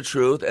know the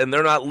truth, and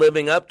they're not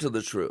living up to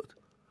the truth.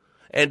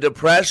 And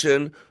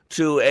depression,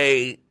 to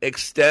a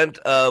extent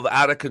of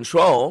out of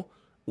control,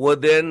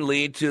 would then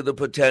lead to the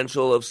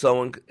potential of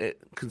someone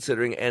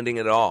considering ending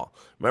it all.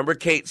 Remember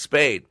Kate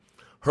Spade?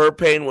 Her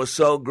pain was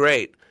so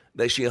great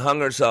that she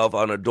hung herself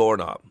on a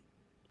doorknob.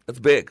 That's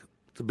big.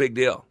 It's a big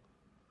deal.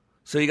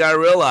 So you got to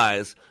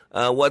realize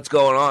what's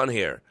going on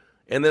here.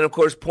 And then, of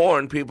course,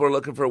 porn, people are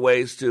looking for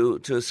ways to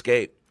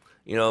escape.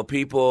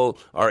 People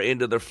are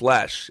into their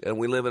flesh, and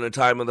we live in a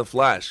time of the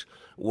flesh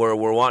where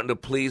we're wanting to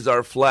please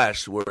our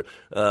flesh, where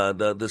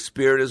the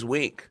spirit is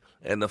weak,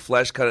 and the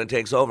flesh kind of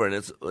takes over.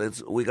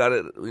 And we got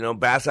it,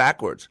 bass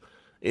backwards.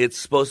 It's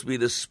supposed to be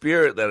the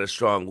spirit that is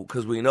strong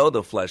because we know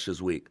the flesh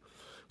is weak.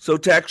 So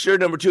texture.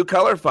 Number 2,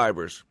 color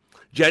fibers.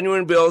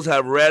 Genuine bills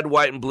have red,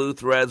 white, and blue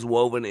threads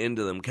woven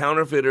into them.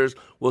 Counterfeiters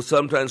will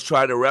sometimes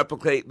try to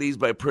replicate these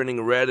by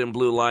printing red and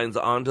blue lines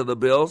onto the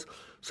bills.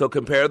 So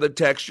compare the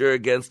texture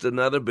against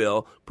another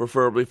bill,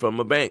 preferably from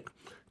a bank.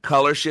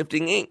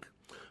 Color-shifting ink.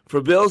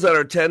 For bills that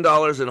are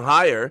 $10 and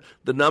higher,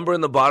 the number in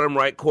the bottom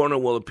right corner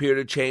will appear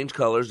to change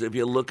colors if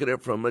you look at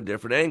it from a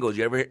different angle.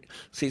 You ever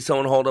see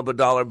someone hold up a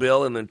dollar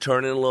bill and then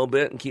turn it a little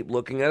bit and keep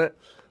looking at it?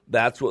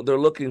 That's what they're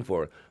looking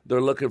for.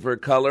 They're looking for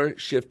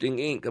color-shifting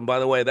ink. And by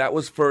the way, that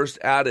was first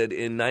added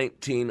in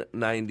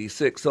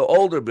 1996. So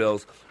older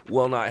bills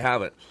will not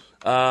have it.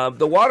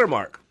 The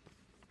watermark.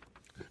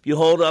 If you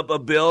hold up a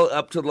bill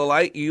up to the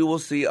light, you will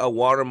see a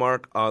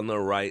watermark on the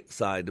right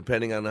side,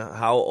 depending on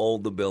how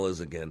old the bill is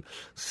again.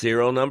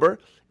 Serial number.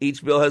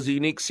 Each bill has a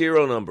unique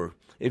serial number.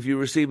 If you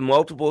receive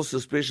multiple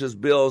suspicious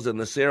bills and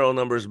the serial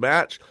numbers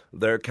match,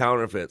 they're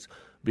counterfeits.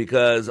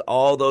 because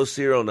all those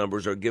serial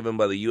numbers are given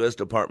by the U.S.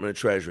 Department of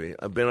Treasury.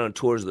 I've been on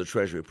tours of the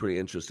Treasury. Pretty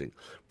interesting.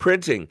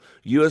 Printing.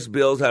 U.S.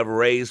 bills have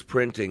raised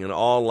printing, and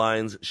all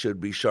lines should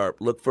be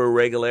sharp. Look for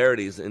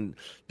irregularities in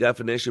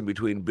definition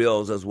between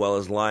bills as well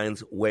as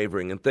lines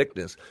wavering in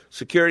thickness.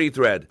 Security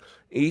thread.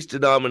 Each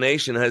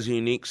denomination has a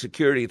unique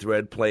security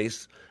thread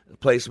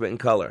placement and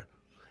color.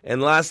 And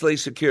lastly,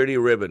 security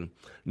ribbon.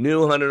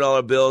 New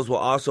 $100 bills will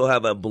also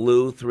have a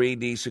blue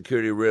 3D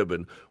security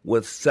ribbon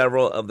with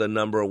several of the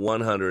number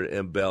 100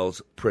 and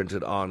bells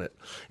printed on it.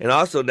 And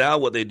also now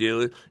what they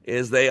do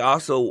is they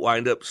also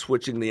wind up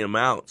switching the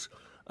amounts.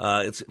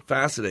 It's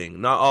fascinating.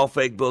 Not all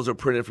fake bills are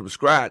printed from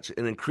scratch.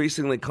 An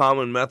increasingly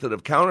common method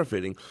of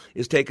counterfeiting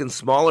is taking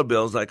smaller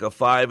bills like a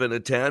 5 and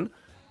a 10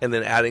 and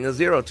then adding a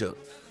 0 to it.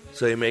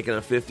 So you're making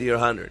a 50 or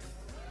 100.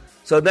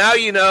 So now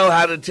you know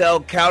how to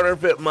tell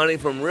counterfeit money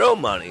from real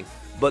money.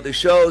 But the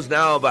show is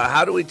now about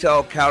how do we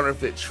tell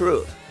counterfeit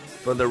truth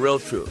from the real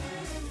truth.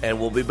 And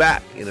we'll be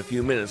back in a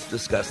few minutes to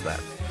discuss that.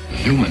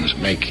 Humans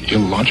make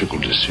illogical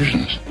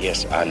decisions.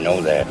 Yes, I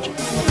know that.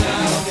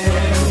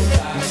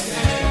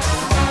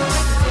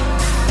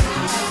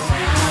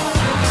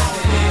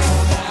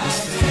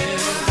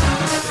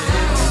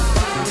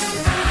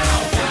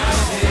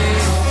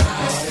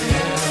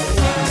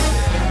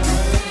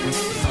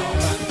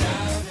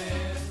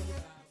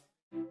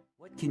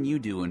 What can you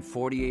do in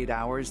 48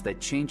 hours that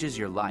changes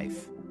your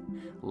life?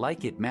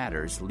 Like It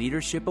Matters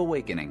Leadership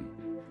Awakening.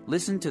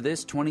 Listen to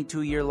this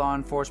 22-year law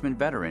enforcement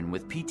veteran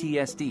with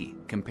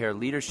PTSD compare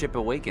Leadership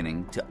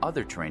Awakening to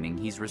other training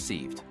he's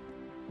received.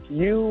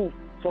 You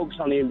focus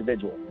on the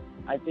individual.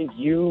 I think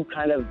you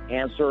kind of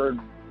answered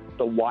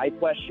the why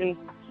question,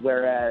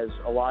 whereas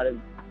a lot of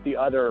the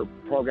other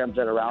programs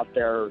that are out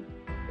there,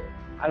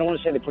 I don't want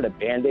to say they put a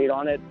Band-Aid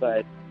on it,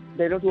 but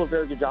they don't do a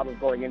very good job of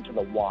going into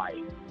the why.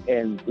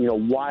 And,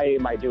 why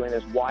am I doing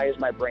this? Why is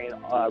my brain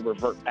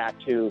revert back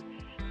to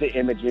the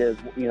images?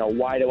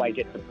 Why do I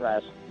get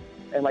depressed?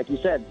 And like you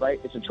said, right,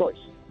 it's a choice.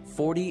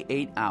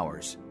 48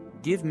 hours.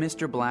 Give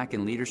Mr. Black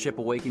and Leadership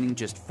Awakening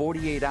just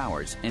 48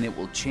 hours, and it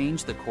will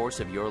change the course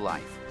of your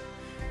life.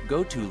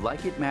 Go to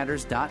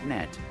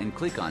likeitmatters.net and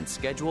click on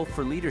Schedule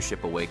for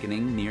Leadership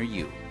Awakening near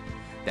you.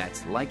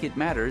 That's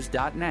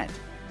likeitmatters.net.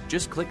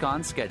 Just click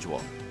on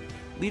Schedule.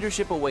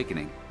 Leadership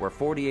Awakening, where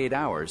 48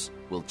 hours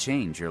will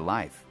change your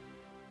life.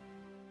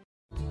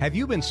 Have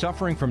you been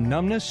suffering from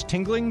numbness,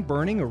 tingling,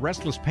 burning, or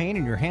restless pain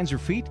in your hands or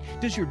feet?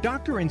 Does your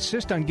doctor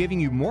insist on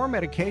giving you more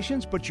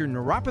medications, but your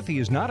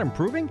neuropathy is not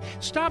improving?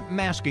 Stop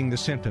masking the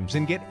symptoms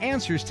and get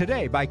answers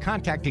today by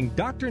contacting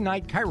Dr.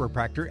 Knight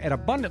Chiropractor at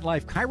Abundant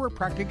Life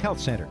Chiropractic Health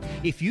Center.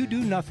 If you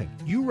do nothing,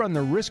 you run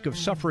the risk of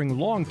suffering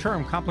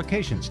long-term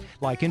complications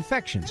like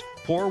infections,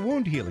 poor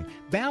wound healing,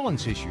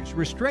 balance issues,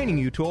 restraining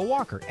you to a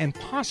walker, and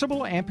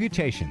possible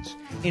amputations.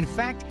 In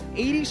fact,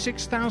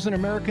 86,000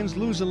 Americans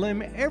lose a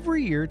limb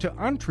every year to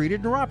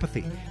untreated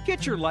neuropathy.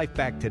 Get your life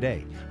back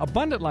today.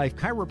 Abundant Life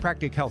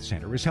Chiropractic Health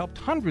Center has helped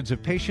hundreds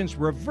of patients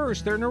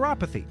reverse their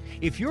neuropathy.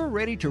 If you're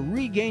ready to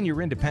regain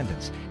your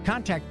independence,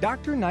 contact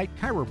Dr. Knight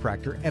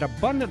Chiropractor at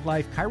Abundant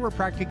Life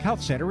Chiropractic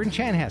Health Center in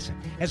Chanhassen.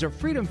 As a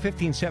Freedom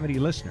 1570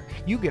 listener,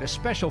 you get a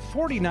special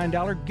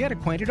 $49 Get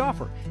Acquainted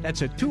offer.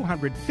 That's a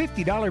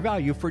 $250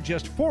 value for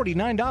just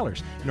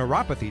 $49.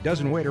 Neuropathy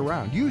doesn't wait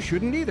around. You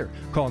shouldn't either.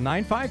 Call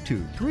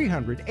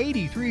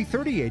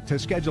 952-300-8338 to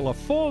schedule a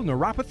full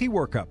neuropathy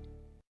workup.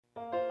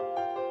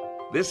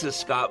 This is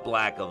Scott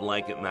Black of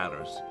Like It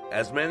Matters.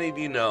 As many of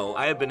you know,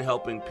 I have been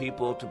helping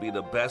people to be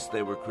the best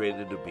they were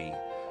created to be.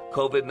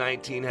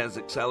 COVID-19 has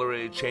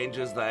accelerated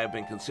changes that I have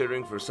been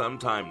considering for some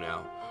time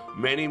now.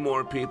 Many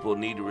more people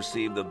need to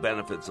receive the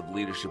benefits of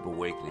Leadership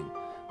Awakening.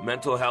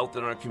 Mental health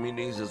in our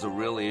communities is a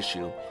real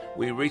issue.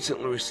 We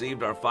recently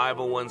received our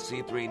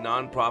 501c3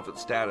 nonprofit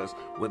status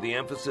with the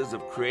emphasis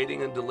of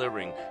creating and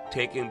delivering,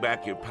 taking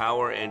back your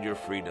power and your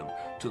freedom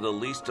to the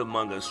least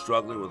among us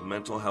struggling with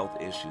mental health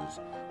issues.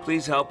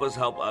 Please help us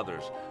help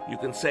others. You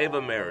can save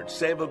a marriage,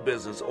 save a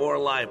business, or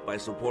a life by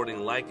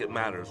supporting Like It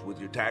Matters with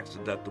your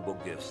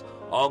tax-deductible gifts.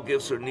 All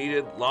gifts are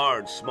needed,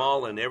 large,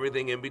 small, and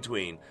everything in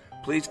between.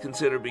 Please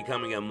consider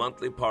becoming a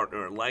monthly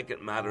partner at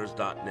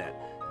likeitmatters.net.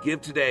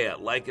 Give today at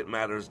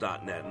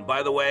likeitmatters.net. And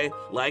by the way,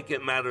 Like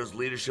It Matters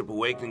Leadership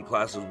Awakening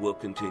classes will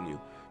continue.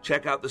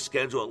 Check out the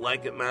schedule at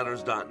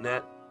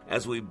likeitmatters.net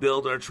as we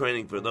build our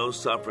training for those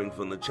suffering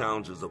from the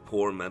challenges of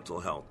poor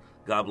mental health.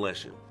 God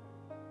bless you.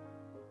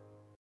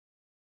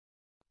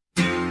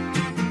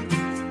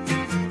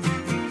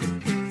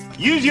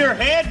 Use your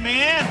head,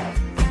 man.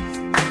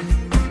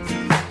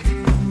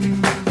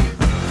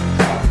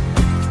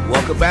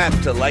 Welcome back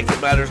to Like It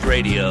Matters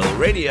Radio.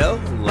 Radio,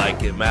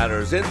 like it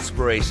matters,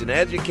 inspiration,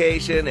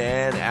 education,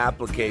 and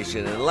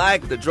application. And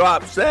like the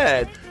drop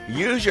said,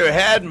 use your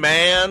head,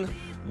 man.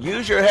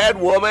 Use your head,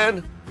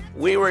 woman.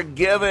 We were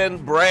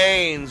given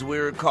brains. We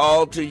were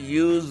called to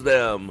use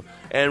them.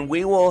 And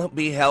we will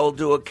be held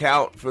to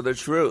account for the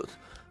truth.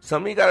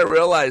 Some of you got to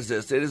realize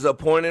this. It is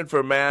appointed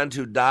for man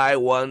to die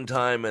one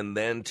time and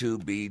then to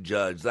be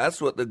judged.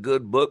 That's what the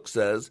good book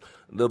says,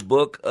 the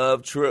book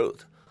of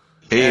truth.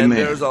 And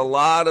there's a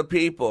lot of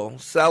people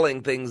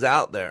selling things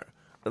out there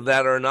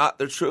that are not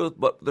the truth,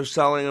 but they're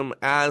selling them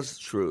as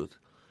truth.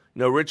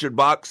 You know, Richard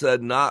Bach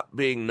said, not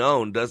being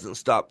known doesn't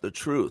stop the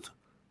truth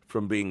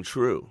from being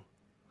true.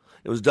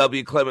 It was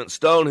W. Clement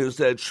Stone who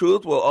said,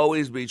 truth will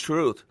always be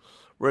truth,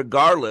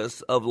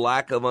 regardless of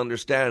lack of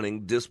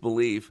understanding,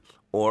 disbelief,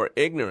 or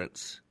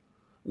ignorance.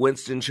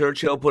 Winston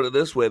Churchill put it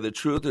this way, the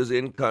truth is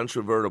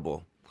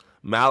incontrovertible.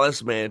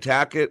 Malice may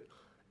attack it,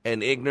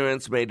 and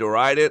ignorance may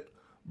deride it,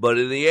 but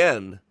in the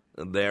end,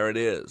 there it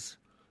is.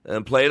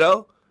 And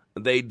Plato,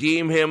 they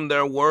deem him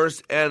their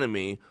worst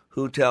enemy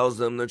who tells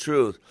them the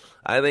truth.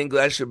 I think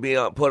that should be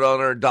put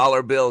on our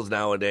dollar bills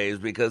nowadays,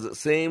 because it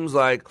seems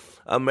like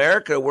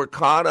America, we're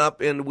caught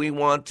up in we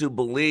want to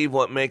believe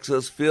what makes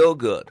us feel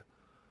good.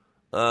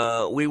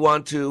 We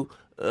want to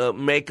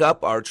make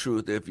up our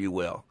truth, if you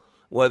will.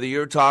 Whether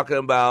you're talking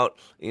about,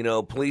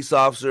 police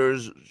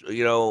officers,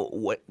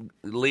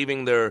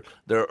 leaving their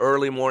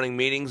early morning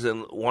meetings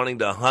and wanting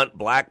to hunt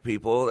black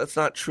people, that's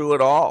not true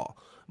at all.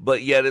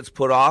 But yet it's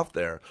put off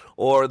there.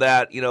 Or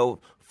that,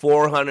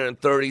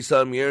 430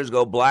 some years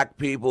ago, black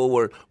people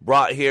were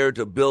brought here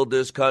to build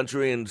this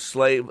country and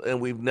and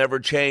we've never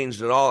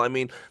changed at all. I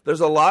mean, there's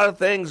a lot of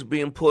things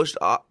being pushed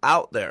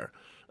out there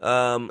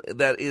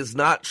that is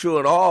not true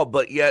at all.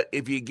 But yet,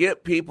 if you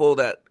get people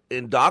that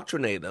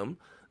indoctrinate them,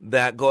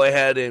 that go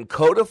ahead and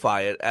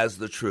codify it as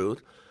the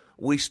truth,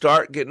 we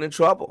start getting in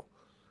trouble.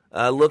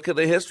 Look at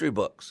the history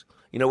books.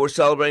 We're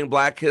celebrating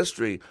Black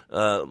History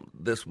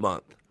this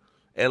month.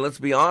 And let's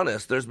be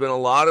honest, there's been a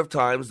lot of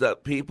times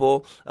that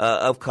people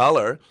of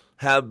color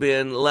have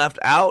been left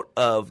out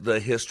of the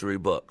history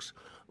books.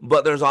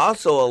 But there's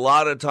also a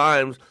lot of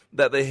times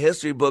that the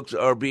history books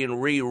are being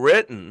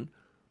rewritten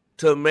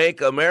to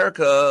make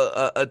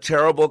America a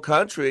terrible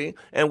country,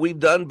 and we've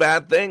done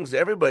bad things.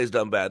 Everybody's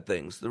done bad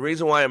things. The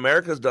reason why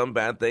America's done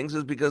bad things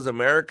is because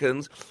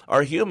Americans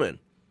are human,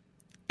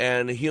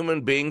 and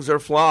human beings are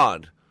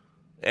flawed.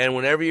 And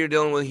whenever you're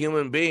dealing with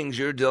human beings,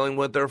 you're dealing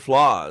with their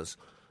flaws.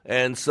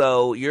 And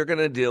so you're going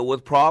to deal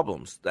with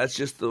problems. That's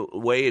just the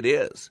way it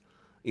is.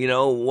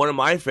 One of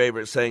my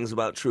favorite sayings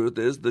about truth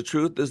is the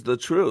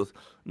truth,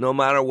 no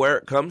matter where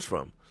it comes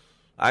from.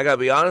 I got to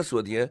be honest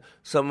with you,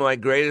 some of my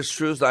greatest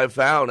truths I've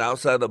found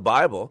outside the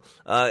Bible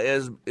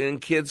is in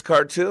kids'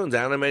 cartoons,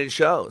 animated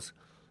shows.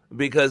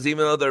 Because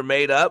even though they're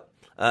made up,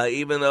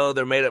 even though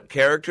they're made up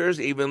characters,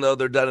 even though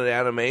they're done in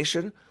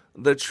animation,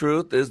 the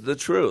truth is the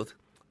truth,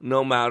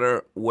 no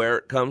matter where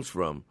it comes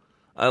from.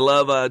 I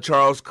love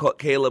Charles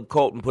Caleb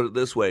Colton put it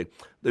this way,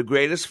 the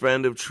greatest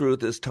friend of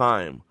truth is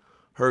time,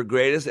 her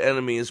greatest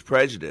enemy is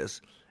prejudice,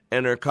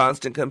 and her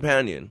constant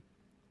companion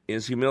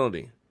is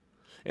humility.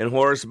 And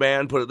Horace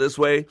Mann put it this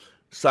way,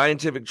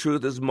 scientific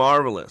truth is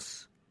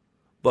marvelous,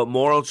 but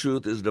moral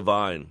truth is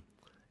divine.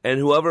 And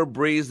whoever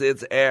breathes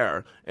its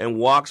air and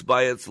walks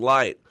by its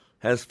light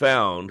has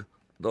found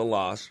the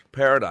lost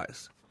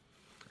paradise.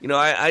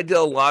 I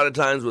deal a lot of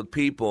times with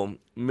people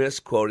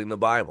misquoting the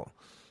Bible.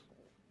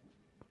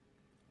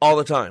 All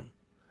the time.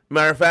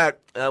 Matter of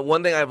fact,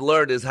 one thing I've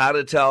learned is how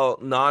to tell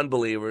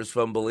non-believers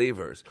from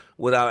believers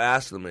without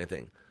asking them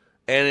anything.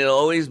 And it'll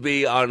always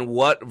be on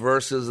what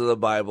verses of the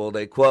Bible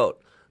they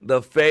quote.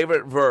 The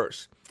favorite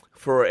verse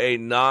for a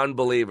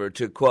non-believer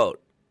to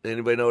quote.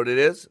 Anybody know what it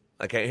is?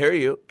 I can't hear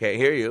you. Can't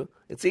hear you.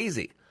 It's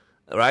easy.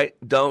 All right?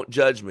 Don't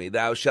judge me.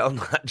 Thou shalt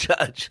not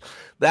judge.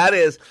 That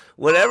is,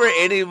 whenever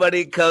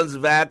anybody comes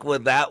back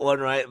with that one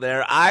right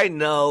there, I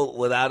know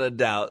without a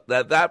doubt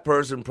that that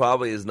person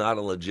probably is not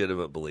a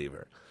legitimate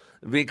believer.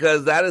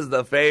 Because that is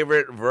the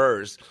favorite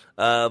verse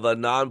of a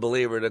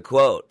non-believer to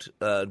quote.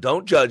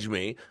 Don't judge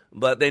me,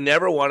 but they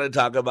never want to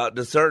talk about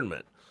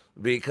discernment.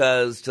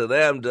 Because to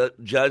them,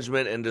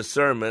 judgment and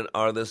discernment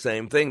are the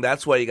same thing.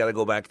 That's why you got to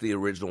go back to the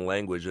original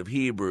language of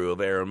Hebrew, of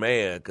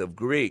Aramaic, of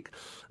Greek,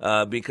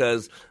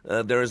 because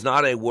there is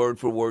not a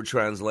word-for-word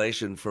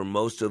translation for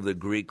most of the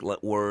Greek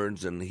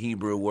words and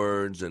Hebrew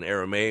words and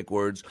Aramaic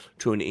words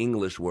to an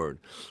English word.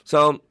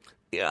 So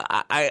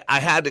I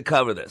had to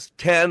cover this.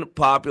 10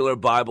 popular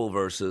Bible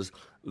verses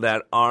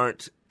that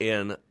aren't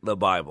in the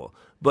Bible.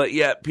 But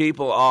yet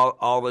people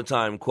all the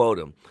time quote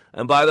them.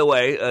 And by the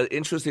way,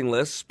 interesting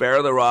list,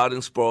 spare the rod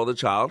and spoil the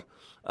child.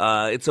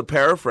 It's a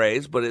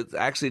paraphrase, but it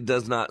actually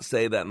does not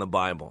say that in the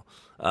Bible.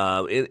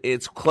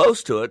 It's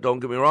close to it, don't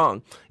get me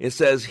wrong. It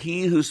says,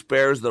 he who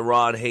spares the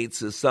rod hates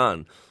his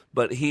son,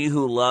 but he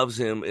who loves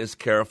him is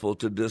careful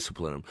to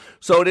discipline him.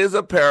 So it is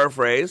a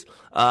paraphrase,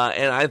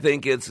 and I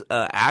think it's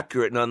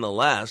accurate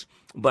nonetheless.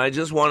 But I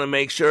just want to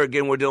make sure,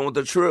 again, we're dealing with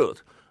the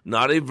truth,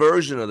 not a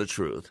version of the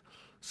truth.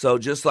 So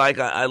just like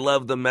I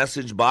love the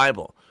Message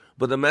Bible,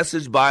 but the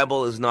Message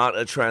Bible is not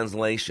a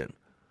translation.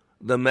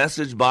 The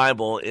Message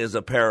Bible is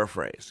a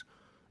paraphrase.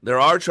 There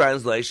are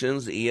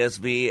translations,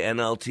 ESV,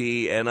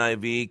 NLT,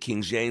 NIV,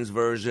 King James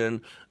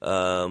Version,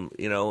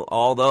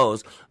 all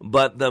those.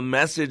 But the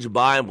Message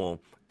Bible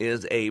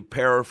is a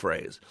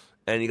paraphrase.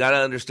 And you got to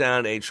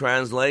understand, a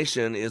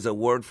translation is a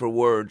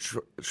word-for-word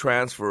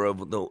transfer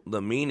of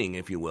the meaning,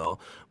 if you will.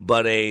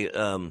 But a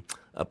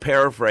a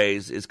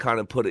paraphrase is kind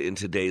of put it in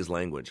today's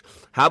language.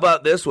 How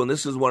about this one?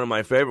 This is one of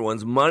my favorite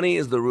ones. Money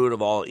is the root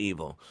of all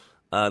evil.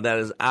 That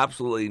is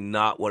absolutely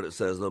not what it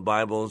says. The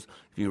Bible's,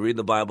 if you read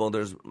the Bible,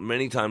 there's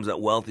many times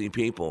that wealthy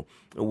people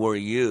were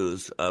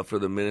used for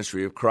the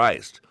ministry of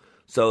Christ.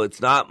 So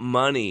it's not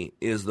money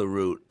is the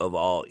root of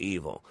all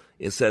evil.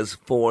 It says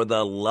for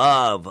the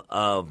love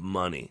of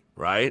money,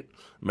 right?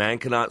 Man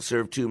cannot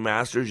serve two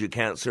masters. You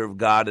can't serve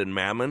God and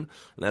mammon.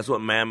 And that's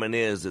what mammon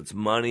is. It's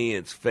money,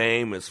 it's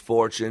fame, it's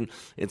fortune.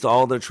 It's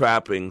all the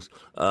trappings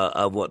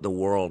of what the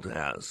world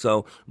has.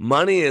 So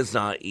money is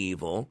not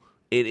evil.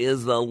 It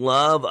is the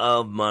love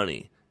of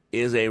money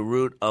is a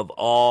root of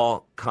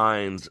all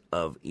kinds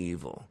of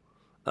evil.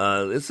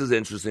 This is an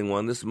interesting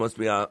one. This must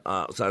be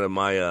outside of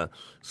my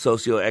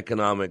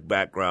socioeconomic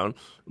background.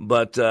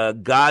 But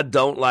God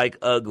don't like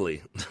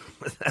ugly.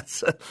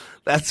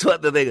 That's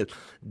what the thing is.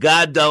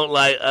 God don't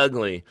like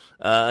ugly.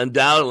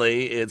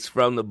 Undoubtedly, it's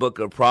from the book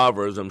of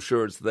Proverbs. I'm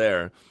sure it's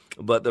there.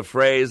 But the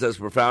phrase, as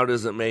profound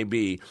as it may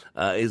be,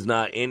 is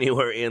not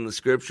anywhere in the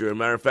Scripture. As a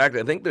matter of fact,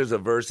 I think there's a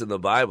verse in the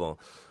Bible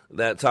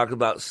that talks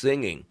about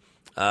singing.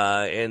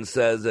 And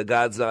says that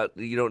God's not,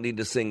 you don't need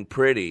to sing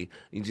pretty,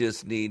 you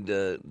just need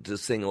to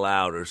sing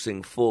loud or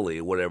sing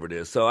fully, whatever it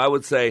is. So I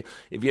would say,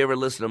 if you ever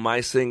listen to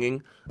my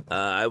singing,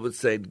 I would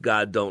say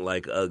God don't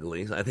like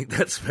ugly. I think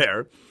that's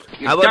fair.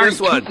 How about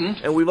this one?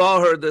 And we've all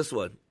heard this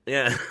one.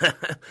 Yeah.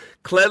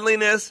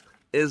 Cleanliness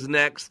is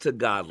next to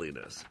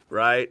godliness,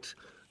 right?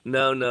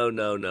 No.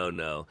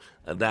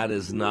 That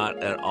is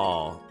not at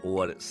all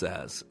what it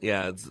says.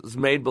 Yeah, it's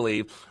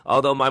made-believe.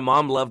 Although my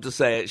mom loved to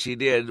say it. She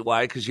did.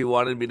 Why? Because she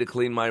wanted me to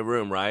clean my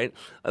room, right?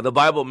 The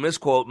Bible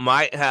misquote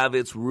might have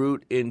its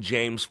root in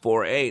James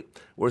 4:8,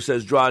 where it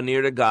says, draw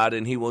near to God,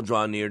 and he will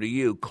draw near to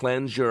you.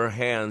 Cleanse your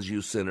hands,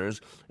 you sinners,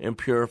 and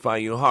purify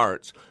your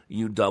hearts,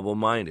 you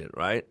double-minded,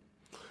 right?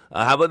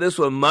 How about this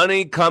one?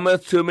 Money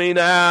cometh to me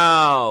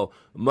now.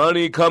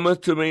 Money cometh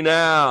to me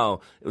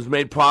now. It was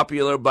made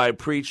popular by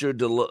preacher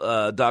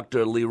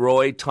Dr.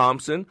 Leroy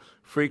Thompson,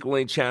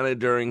 frequently chanted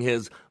during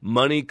his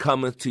Money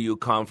Cometh to You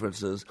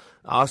conferences.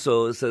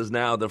 Also, it says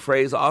now, the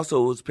phrase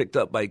also was picked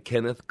up by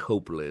Kenneth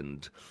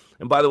Copeland.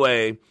 And by the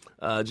way,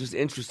 just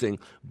interesting,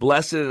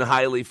 blessed and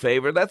highly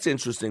favored, that's an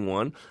interesting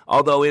one.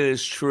 Although it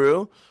is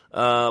true,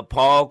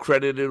 Paul,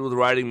 credited with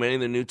writing many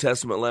of the New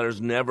Testament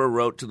letters, never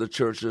wrote to the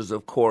churches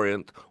of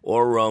Corinth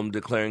or Rome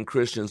declaring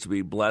Christians to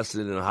be blessed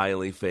and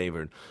highly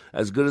favored.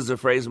 As good as the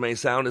phrase may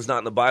sound, it's not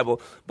in the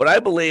Bible, but I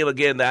believe,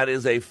 again, that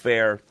is a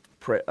fair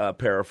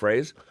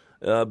paraphrase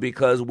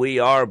because we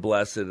are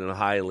blessed and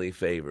highly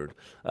favored.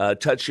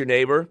 Touch your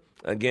neighbor.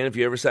 Again, if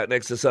you ever sat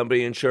next to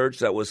somebody in church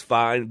that was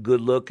fine,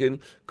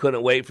 good-looking,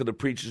 couldn't wait for the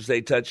preacher to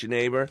say, touch your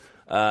neighbor,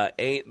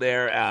 ain't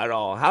there at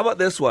all. How about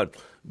this one?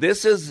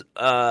 This is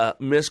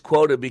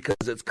misquoted because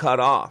it's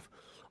cut off.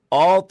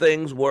 All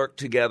things work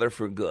together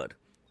for good.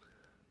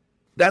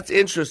 That's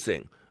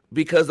interesting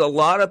because a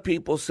lot of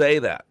people say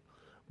that.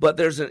 But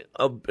there's an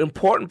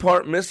important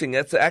part missing.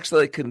 That's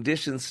actually a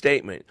conditioned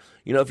statement.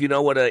 You know, if you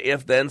know what an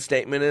if-then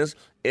statement is,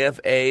 if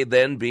A,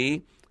 then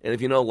B. And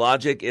if you know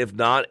logic, if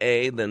not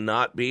A, then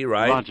not B,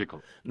 right?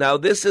 Logical. Now,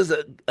 this is,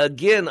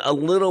 again, a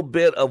little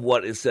bit of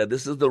what is said.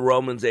 This is the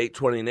Romans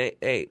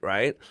 8:28,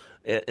 right?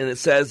 And it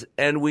says,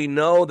 and we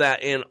know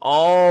that in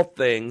all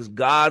things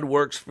God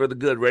works for the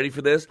good. Ready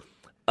for this?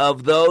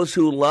 Of those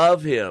who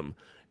love him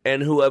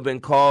and who have been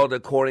called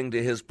according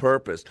to his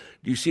purpose.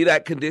 Do you see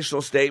that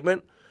conditional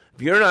statement?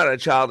 If you're not a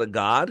child of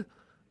God,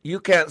 you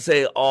can't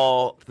say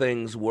all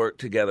things work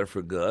together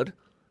for good.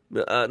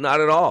 Not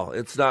at all.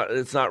 It's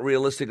not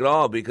realistic at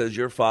all because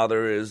your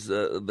father is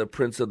the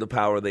prince of the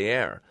power of the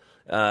air,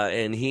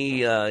 and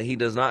he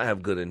does not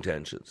have good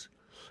intentions.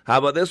 How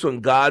about this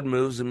one? God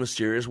moves in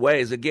mysterious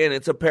ways. Again,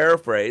 it's a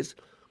paraphrase.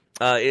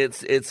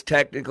 It's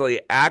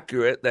technically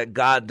accurate that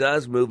God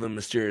does move in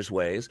mysterious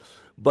ways,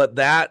 but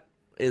that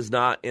is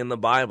not in the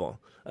Bible.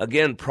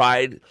 Again,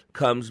 pride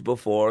comes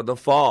before the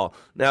fall.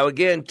 Now,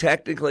 again,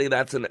 technically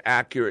that's an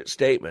accurate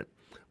statement,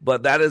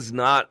 but that is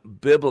not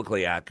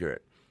biblically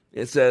accurate.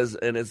 It says,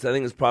 and I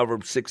think it's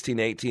Proverbs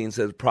 16:18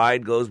 says,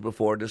 pride goes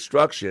before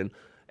destruction,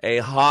 a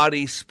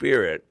haughty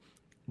spirit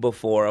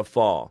before a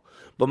fall.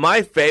 But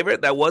my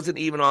favorite, that wasn't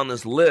even on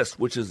this list,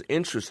 which is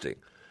interesting,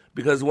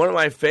 because one of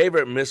my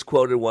favorite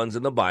misquoted ones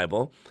in the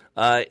Bible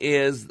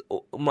is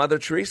Mother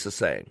Teresa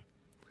saying.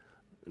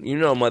 You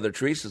know Mother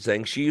Teresa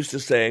saying, she used to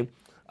say,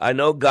 I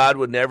know God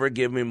would never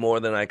give me more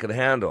than I could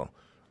handle.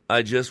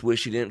 I just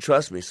wish he didn't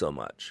trust me so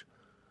much.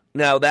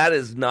 Now, that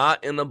is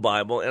not in the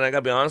Bible, and I got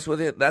to be honest with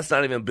you, that's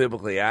not even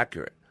biblically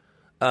accurate.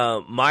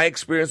 My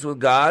experience with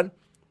God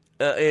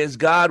is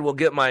God will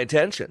get my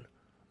attention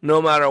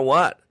no matter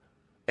what.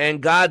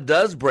 And God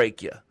does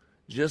break you,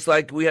 just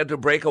like we had to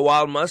break a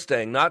wild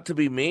Mustang, not to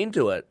be mean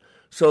to it,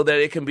 so that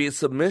it can be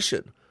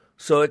submission,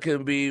 so it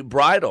can be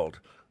bridled,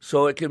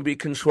 so it can be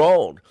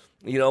controlled.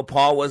 You know,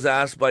 Paul was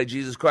asked by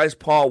Jesus Christ,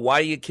 Paul, why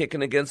are you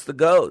kicking against the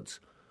goads?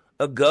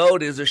 A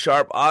goad is a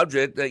sharp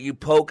object that you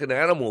poke an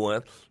animal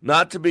with,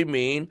 not to be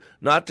mean,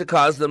 not to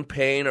cause them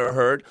pain or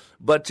hurt,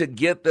 but to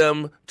get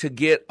them to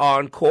get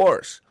on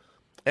course.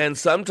 And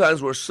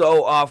sometimes we're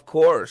so off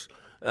course.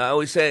 I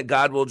always say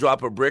God will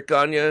drop a brick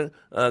on you.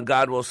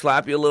 God will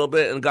slap you a little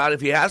bit. And God,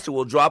 if he has to,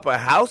 will drop a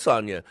house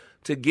on you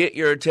to get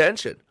your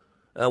attention.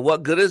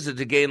 What good is it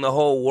to gain the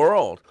whole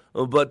world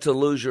but to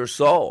lose your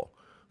soul?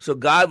 So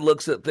God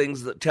looks at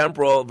things that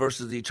temporal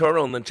versus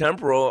eternal, and the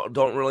temporal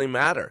don't really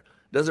matter.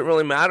 It doesn't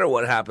really matter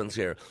what happens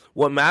here.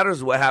 What matters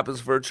is what happens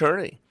for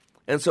eternity.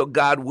 And so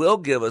God will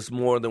give us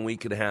more than we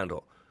can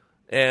handle.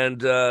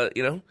 And,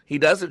 he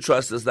doesn't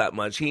trust us that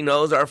much. He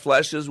knows our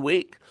flesh is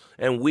weak,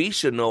 and we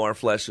should know our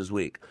flesh is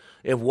weak.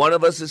 If one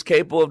of us is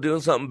capable of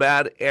doing something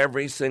bad,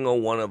 every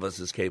single one of us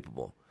is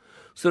capable.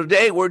 So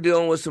today we're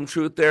dealing with some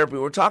truth therapy.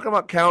 We're talking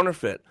about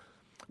counterfeit.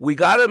 We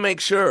got to make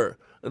sure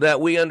that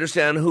we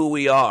understand who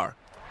we are,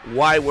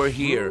 why we're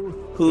here,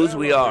 whose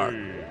we are,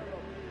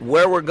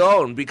 where we're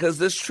going, because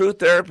this truth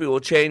therapy will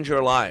change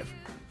your life.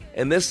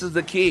 And this is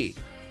the key.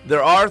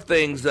 There are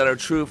things that are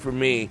true for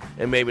me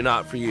and maybe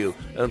not for you,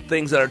 and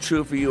things that are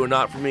true for you and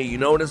not for me. You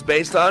know what it's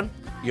based on?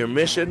 Your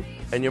mission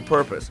and your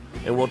purpose.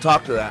 And we'll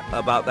talk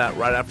about that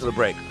right after the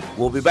break.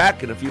 We'll be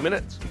back in a few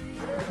minutes.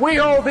 We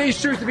hold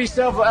these truths to be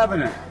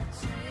self-evident.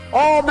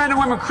 All men and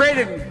women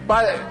created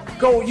by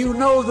go. You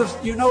know the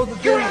thing.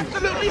 You're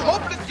absolutely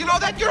hopeless. You know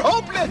that you're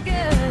hopeless.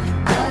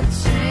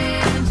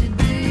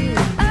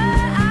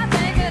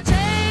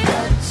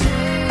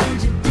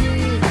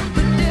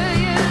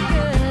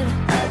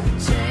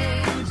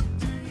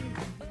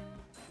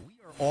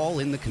 All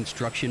in the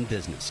construction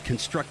business,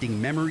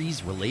 constructing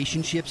memories,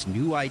 relationships,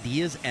 new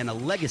ideas, and a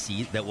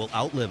legacy that will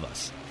outlive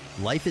us.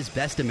 Life is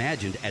best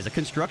imagined as a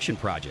construction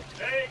project.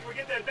 Hey, can we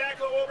get that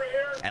backhoe over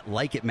here? At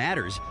Like It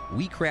Matters,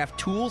 we craft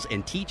tools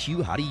and teach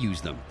you how to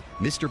use them.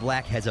 Mr.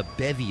 Black has a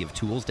bevy of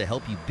tools to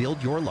help you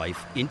build your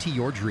life into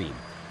your dream.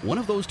 One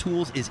of those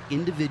tools is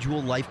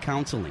individual life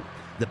counseling.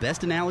 The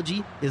best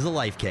analogy is a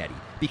life caddy,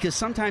 because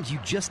sometimes you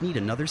just need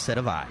another set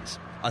of eyes.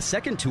 A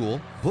second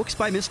tool, Books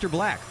by Mr.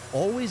 Black,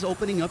 always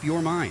opening up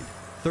your mind.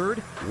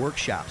 Third,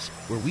 workshops,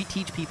 where we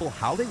teach people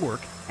how they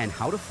work and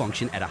how to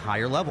function at a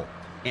higher level.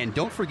 And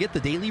don't forget the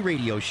daily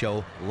radio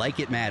show, Like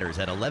It Matters,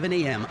 at 11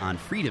 a.m. on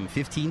Freedom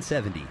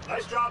 1570.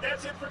 Nice job.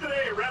 That's it for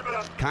today. Wrap it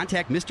up.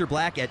 Contact Mr.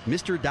 Black at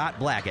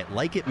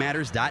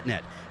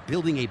mr.black@likeitmatters.net.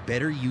 Building a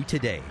better you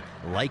today.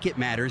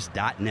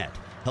 Likeitmatters.net.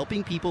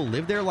 Helping people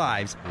live their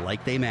lives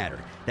like they matter.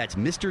 That's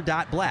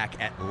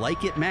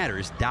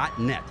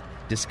mr.black@likeitmatters.net.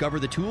 Discover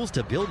the tools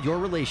to build your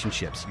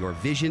relationships, your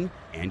vision,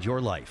 and your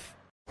life.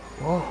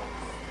 Whoa.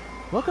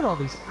 Look at all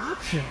these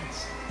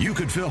options. You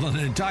could fill an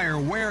entire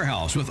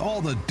warehouse with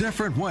all the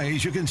different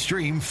ways you can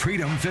stream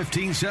Freedom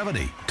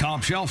 1570.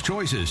 Top shelf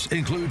choices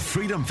include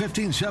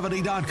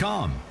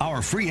freedom1570.com,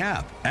 our free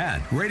app,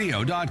 and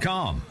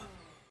radio.com.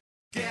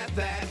 Get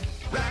that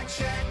Rack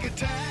Shack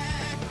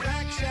attack,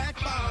 Rack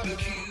Shack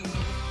barbecue.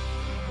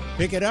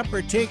 Pick it up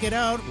or take it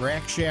out,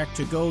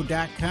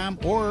 RackShackToGo.com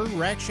or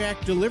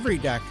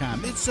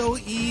RackShackDelivery.com. It's so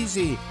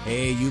easy.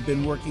 Hey, you've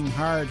been working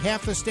hard.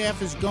 Half the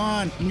staff is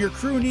gone, and your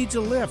crew needs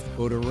a lift.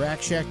 Go to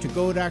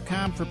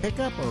RackShackToGo.com for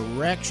pickup or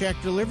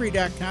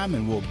RackShackDelivery.com,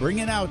 and we'll bring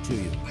it out to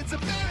you. It's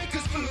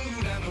America's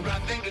food and the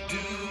right thing to do.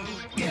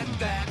 Get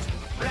that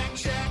Rack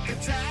Shack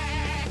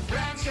attack,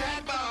 Rack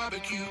Shack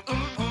barbecue.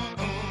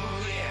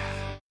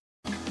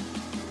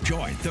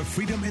 Join the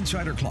Freedom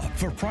Insider Club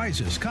for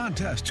prizes,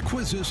 contests,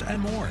 quizzes,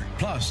 and more.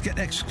 Plus, get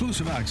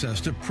exclusive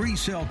access to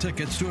pre-sale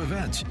tickets to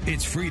events.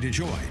 It's free to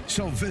join,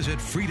 so visit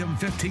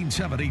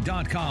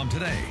freedom1570.com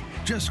today.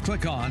 Just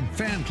click on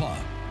Fan Club.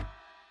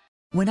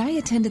 When I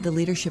attended the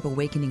Leadership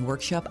Awakening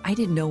workshop, I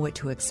didn't know what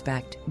to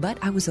expect, but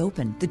I was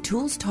open. The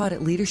tools taught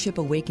at Leadership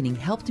Awakening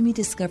helped me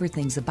discover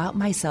things about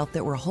myself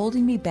that were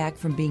holding me back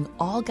from being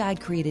all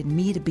God created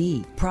me to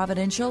be.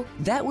 Providential?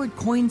 That word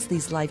coins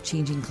these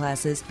life-changing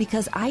classes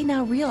because I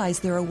now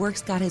realize there are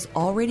works God has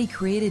already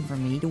created for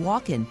me to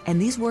walk in,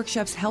 and these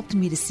workshops helped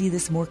me to see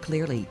this more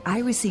clearly.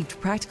 I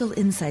received practical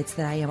insights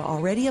that I am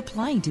already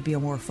applying to be a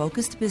more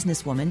focused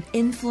businesswoman,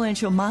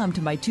 influential mom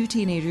to my 2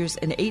 teenagers,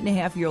 an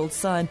 8.5-year-old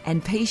son,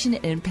 and patient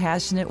and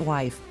passionate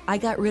wife. I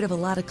got rid of a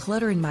lot of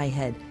clutter in my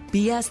head.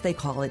 BS, they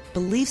call it,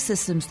 belief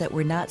systems that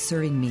were not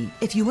serving me.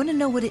 If you want to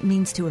know what it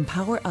means to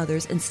empower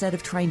others instead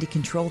of trying to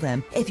control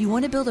them, if you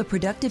want to build a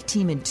productive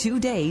team in 2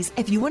 days,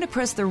 if you want to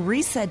press the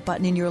reset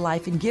button in your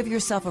life and give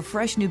yourself a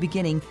fresh new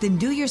beginning, then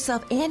do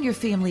yourself and your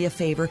family a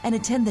favor and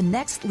attend the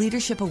next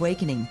Leadership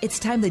Awakening. It's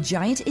time the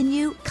giant in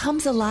you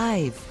comes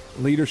alive.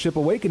 Leadership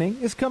Awakening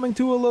is coming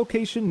to a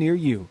location near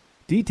you.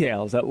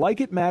 Details at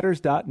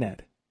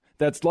likeitmatters.net.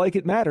 That's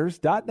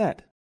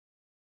likeitmatters.net.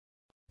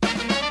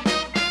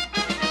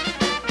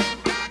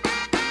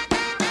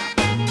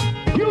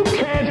 You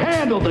can't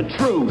handle the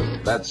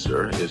truth. That,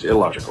 sir, is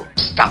illogical.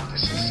 Stop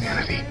this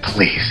insanity,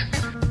 please.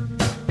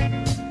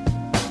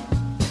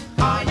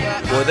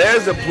 Well,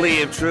 there's a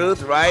plea of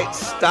truth, right?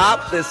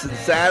 Stop this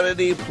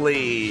insanity,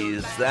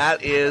 please.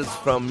 That is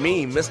from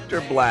me,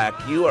 Mr. Black.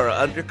 You are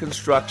under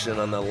construction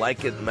on the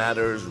Like It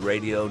Matters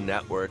radio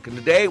network. And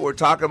today we're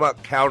talking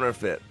about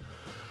counterfeit.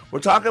 We're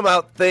talking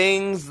about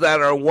things that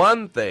are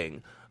one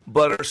thing,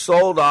 but are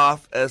sold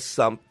off as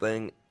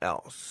something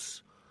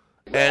else.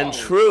 And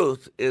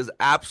truth is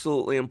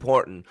absolutely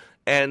important.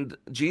 And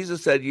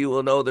Jesus said, you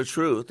will know the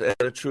truth, and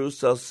the truth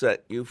shall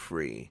set you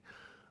free.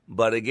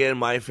 But again,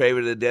 my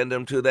favorite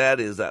addendum to that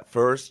is that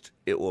first,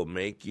 it will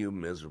make you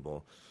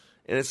miserable.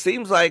 And it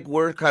seems like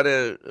we're kind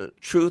of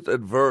truth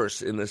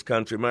adverse in this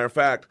country. Matter of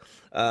fact,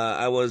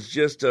 I was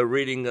just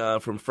reading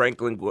from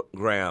Franklin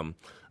Graham.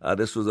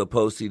 This was a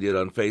post he did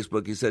on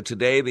Facebook. He said,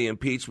 today the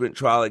impeachment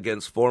trial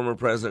against former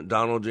President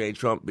Donald J.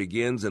 Trump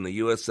begins in the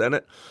U.S.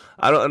 Senate.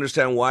 I don't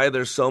understand why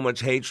there's so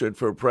much hatred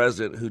for a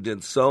president who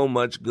did so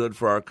much good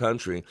for our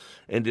country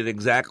and did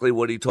exactly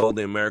what he told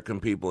the American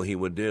people he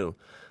would do.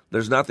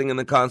 There's nothing in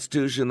the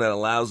Constitution that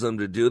allows them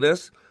to do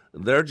this.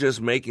 They're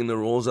just making the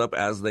rules up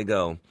as they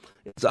go.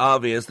 It's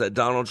obvious that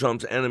Donald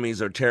Trump's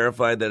enemies are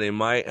terrified that he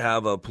might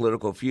have a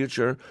political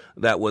future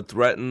that would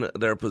threaten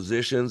their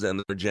positions and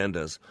their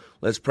agendas.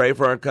 Let's pray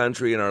for our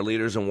country and our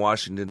leaders in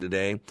Washington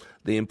today.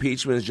 The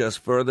impeachment is just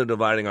further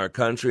dividing our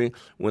country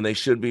when they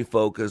should be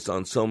focused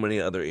on so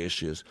many other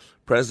issues.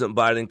 President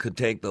Biden could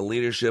take the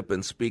leadership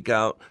and speak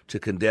out to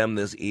condemn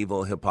this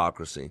evil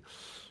hypocrisy.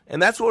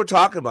 And that's what we're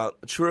talking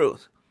about,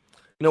 truth.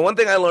 You know, one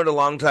thing I learned a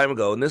long time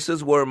ago, and this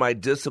is where my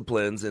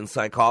disciplines in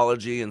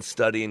psychology and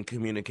study and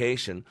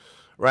communication,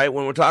 right?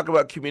 When we're talking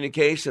about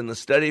communication, the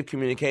study of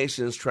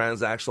communication is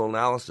transactional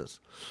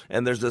analysis.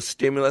 And there's a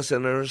stimulus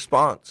and a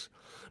response.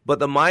 But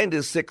the mind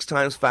is 6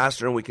 times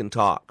faster than we can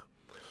talk.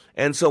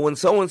 And so when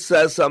someone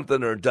says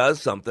something or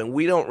does something,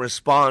 we don't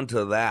respond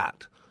to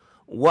that.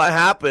 What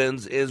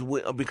happens is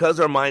because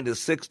our mind is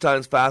 6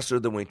 times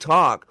faster than we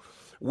talk,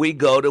 we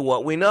go to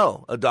what we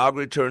know. A dog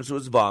returns to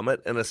its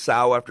vomit, and a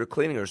sow, after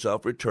cleaning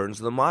herself, returns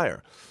to the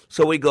mire.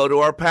 So we go to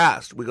our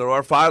past. We go to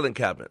our filing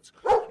cabinets.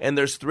 And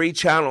there's 3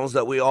 channels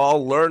that we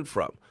all learn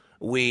from.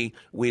 We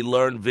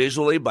learn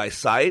visually by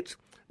sight,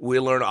 we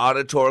learn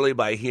auditorily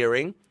by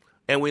hearing,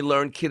 and we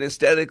learn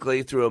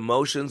kinesthetically through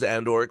emotions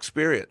and or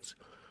experience.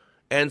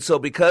 And so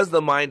because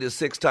the mind is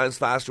 6 times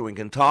faster we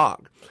can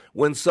talk,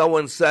 when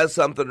someone says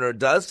something or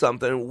does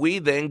something, we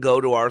then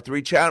go to our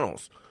 3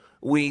 channels.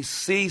 We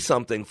see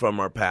something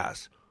from our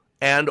past,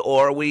 and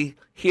or we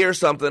hear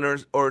something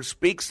or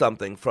speak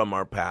something from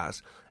our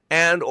past,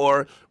 and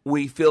or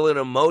we feel an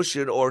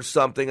emotion or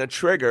something, a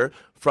trigger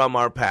from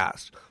our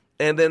past.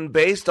 And then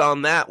based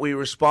on that, we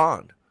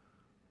respond.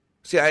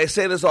 See, I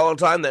say this all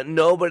the time, that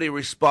nobody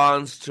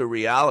responds to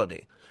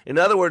reality. In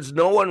other words,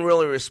 no one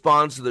really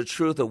responds to the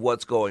truth of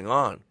what's going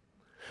on.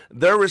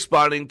 They're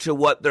responding to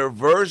what their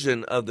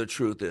version of the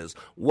truth is,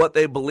 what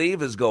they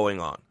believe is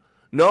going on.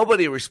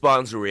 Nobody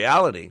responds to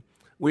reality.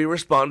 We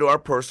respond to our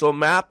personal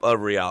map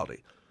of reality.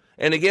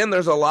 And again,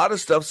 there's a lot of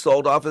stuff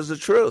sold off as the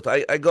truth.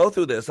 I go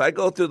through this. I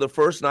go through the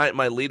first night of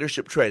my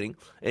leadership training,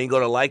 and you go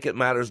to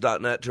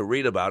likeitmatters.net to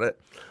read about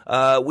it.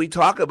 We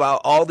talk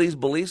about all these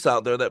beliefs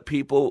out there that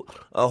people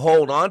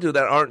hold on to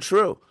that aren't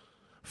true.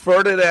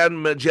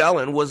 Ferdinand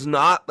Magellan was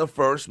not the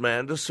first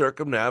man to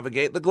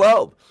circumnavigate the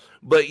globe,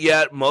 but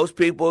yet most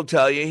people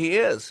tell you he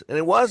is, and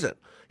it wasn't.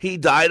 He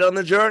died on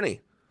the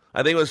journey.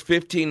 I think it was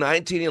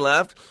 1519 he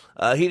left.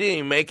 He didn't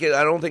even make it,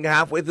 I don't think,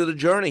 halfway through the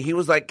journey. He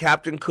was like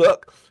Captain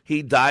Cook.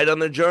 He died on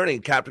the journey.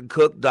 Captain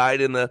Cook died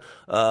in the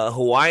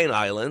Hawaiian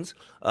Islands,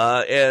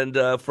 and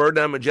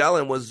Ferdinand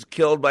Magellan was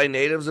killed by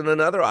natives in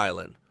another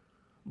island.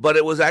 But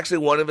it was actually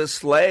one of his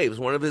slaves,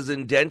 one of his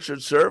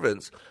indentured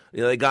servants.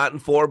 You know, they got in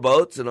 4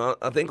 boats, and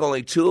I think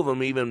only 2 of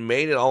them even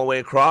made it all the way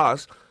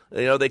across.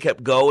 You know, they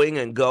kept going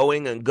and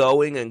going and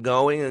going and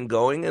going and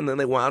going, and then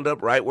they wound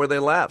up right where they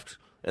left.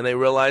 And they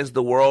realized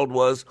the world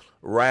was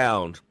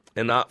round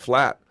and not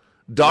flat.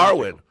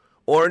 Darwin,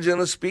 Origin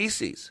of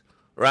Species,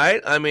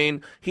 right? I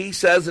mean, he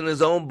says in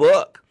his own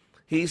book,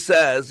 he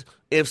says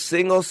if a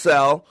single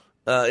cell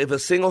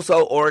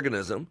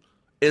organism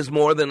is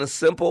more than a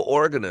simple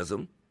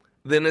organism,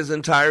 then his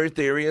entire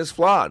theory is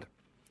flawed.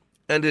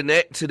 And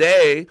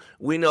today,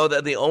 we know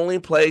that the only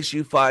place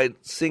you find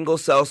single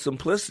cell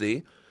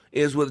simplicity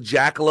is with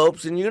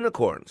jackalopes and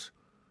unicorns.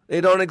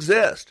 They don't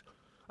exist.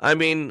 I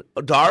mean,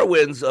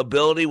 Darwin's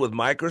ability with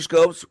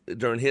microscopes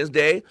during his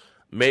day,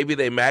 maybe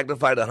they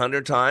magnified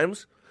 100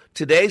 times.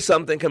 Today,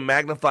 something can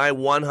magnify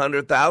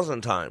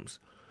 100,000 times.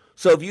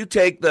 So if you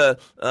take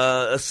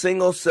a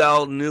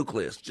single-cell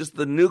nucleus, just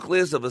the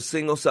nucleus of a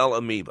single-cell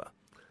amoeba,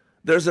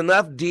 there's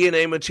enough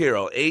DNA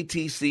material,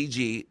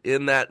 ATCG,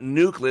 in that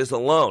nucleus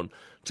alone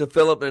to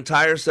fill up an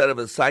entire set of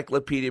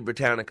Encyclopedia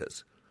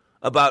Britannicas.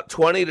 About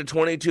 20 to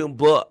 22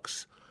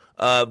 books.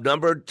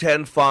 Number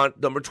 10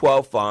 font, number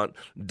 12 font,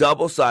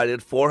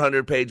 double-sided,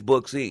 400-page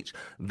books each.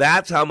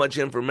 That's how much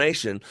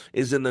information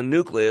is in the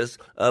nucleus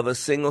of a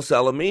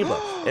single-cell amoeba.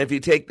 And if you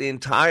take the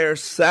entire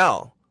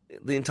cell,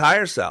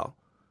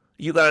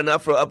 you got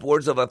enough for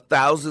upwards of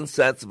 1,000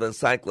 sets of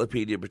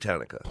Encyclopedia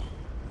Britannica.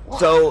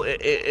 So,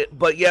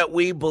 but yet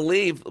we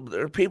believe,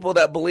 there are people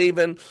that believe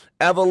in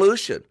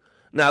evolution.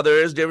 Now,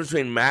 there is a difference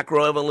between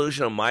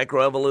macroevolution and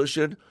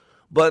microevolution.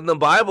 But in the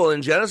Bible,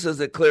 in Genesis,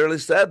 it clearly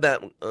said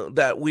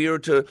that we are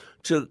to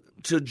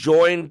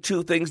join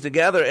 2 things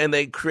together, and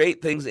they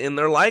create things in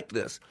their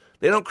likeness.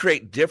 They don't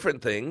create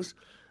different things.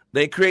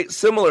 They create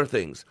similar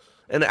things.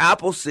 An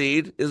apple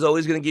seed is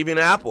always going to give you an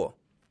apple.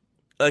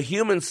 A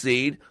human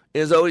seed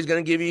is always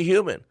going to give you a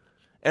human.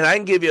 And I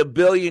can give you 1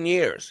 billion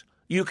years.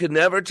 You could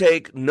never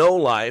take no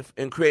life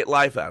and create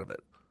life out of it.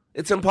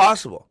 It's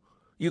impossible.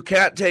 You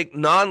can't take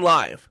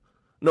non-life,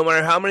 no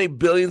matter how many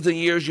billions of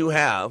years you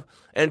have,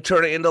 and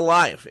turn it into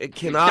life. It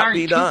cannot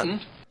be done.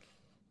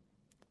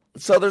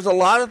 So there's a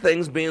lot of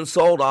things being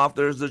sold off.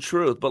 There's the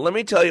truth. But let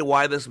me tell you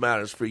why this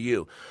matters for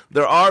you.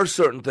 There are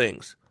certain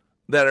things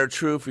that are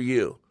true for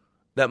you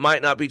that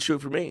might not be true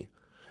for me.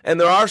 And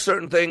there are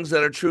certain things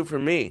that are true for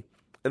me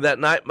that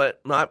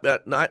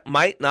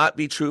might not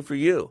be true for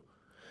you.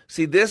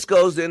 See, this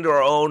goes into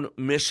our own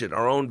mission,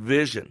 our own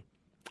vision,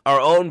 our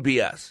own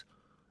BS.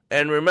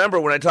 And remember,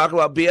 when I talk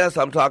about BS,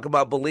 I'm talking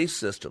about belief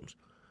systems.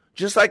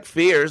 Just like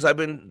fears, I've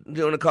been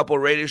doing a couple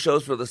of radio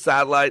shows for the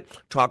satellite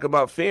talking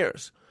about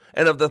fears.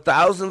 And of the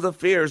thousands of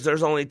fears,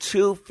 there's only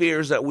 2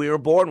 fears that we were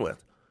born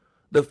with.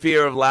 The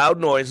fear of loud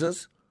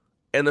noises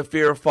and the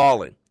fear of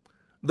falling.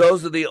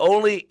 Those are the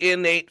only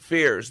innate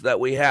fears that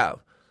we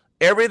have.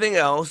 Everything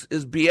else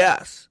is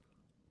BS,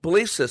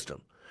 belief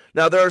system.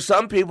 Now, there are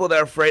some people that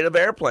are afraid of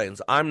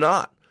airplanes. I'm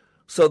not.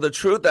 So the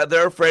truth that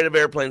they're afraid of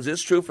airplanes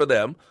is true for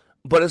them,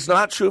 but it's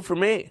not true for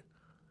me.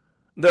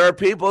 There are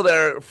people that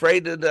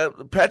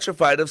are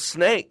petrified of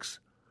snakes.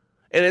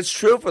 And it's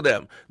true for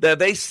them that if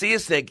they see a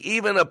snake,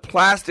 even a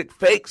plastic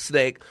fake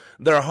snake,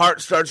 their heart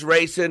starts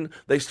racing,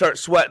 they start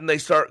sweating, they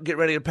start getting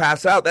ready to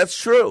pass out. That's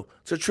true.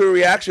 It's a true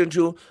reaction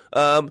to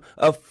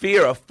a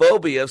fear, a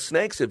phobia of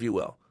snakes, if you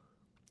will.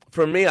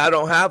 For me, I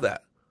don't have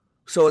that.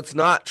 So it's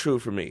not true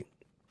for me.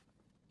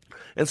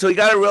 And so you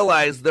got to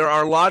realize there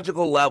are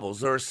logical levels.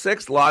 There are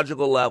 6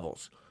 logical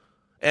levels.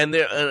 And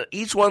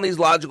each one of these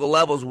logical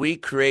levels, we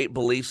create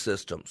belief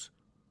systems.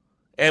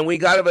 And we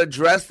got to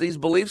address these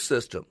belief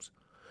systems.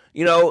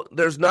 You know,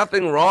 there's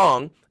nothing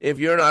wrong if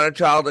you're not a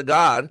child of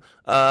God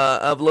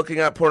of looking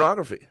at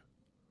pornography.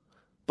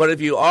 But if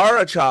you are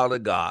a child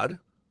of God,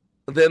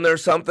 then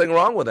there's something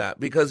wrong with that.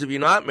 Because if you're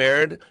not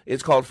married,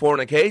 it's called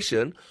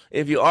fornication.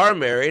 If you are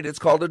married, it's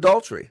called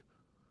adultery.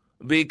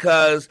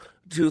 Because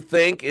to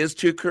think is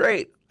to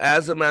create.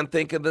 As a man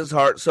thinketh in his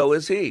heart, so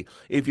is he.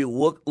 If you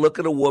look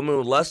at a woman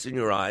with lust in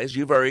your eyes,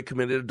 you've already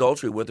committed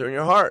adultery with her in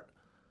your heart.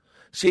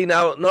 See,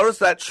 now notice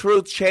that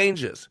truth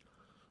changes.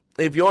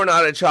 If you're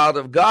not a child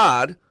of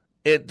God,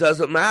 it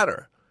doesn't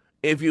matter.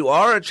 If you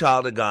are a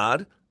child of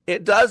God,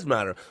 it does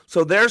matter.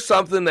 So there's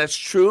something that's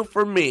true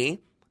for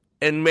me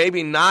and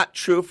maybe not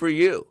true for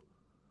you.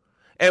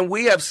 And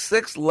we have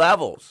 6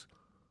 levels.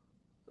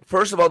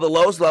 First of all, the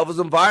lowest level is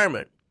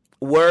environment,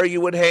 where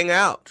you would hang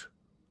out.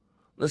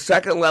 The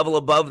second level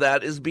above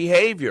that is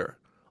behavior.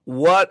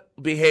 What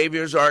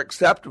behaviors are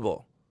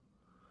acceptable?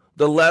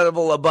 The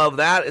level above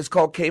that is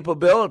called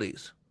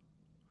capabilities.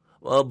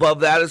 Above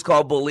that is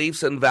called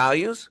beliefs and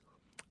values.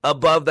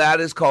 Above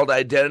that is called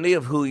identity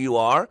of who you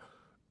are.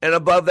 And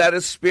above that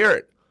is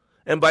spirit.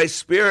 And by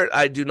spirit,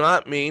 I do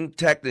not mean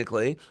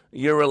technically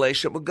your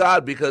relationship with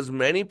God, because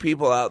many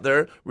people out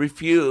there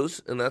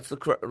refuse, and that's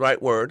the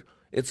right word,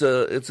 it's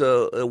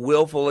a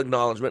willful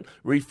acknowledgement,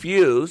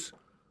 refuse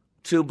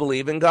to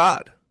believe in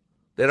God.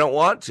 They don't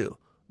want to,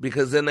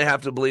 because then they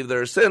have to believe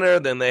they're a sinner,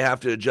 then they have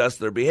to adjust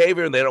their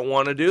behavior, and they don't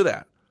want to do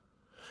that.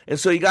 And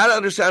so you got to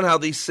understand how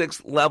these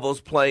 6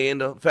 levels play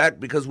into effect,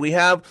 because we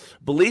have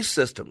belief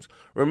systems.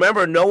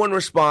 Remember, no one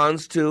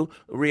responds to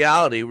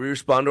reality. We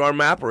respond to our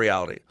map of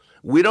reality.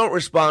 We don't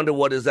respond to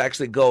what is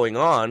actually going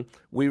on.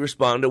 We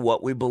respond to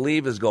what we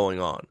believe is going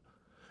on.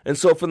 And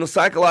so from the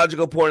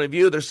psychological point of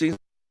view, there's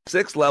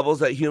 6 levels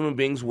that human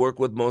beings work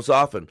with most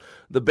often.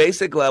 The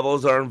basic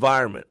levels are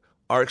environment,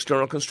 our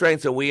external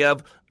constraints, and we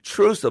have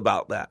truths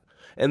about that.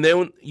 And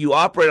then you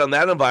operate on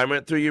that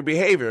environment through your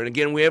behavior. And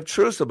again, we have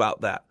truths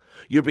about that.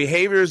 Your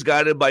behavior is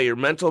guided by your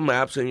mental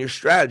maps and your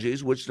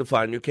strategies, which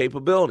define your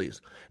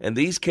capabilities. And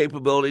these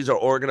capabilities are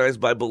organized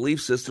by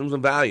belief systems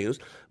and values.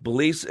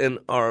 Beliefs and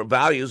our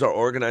values are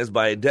organized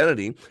by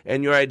identity,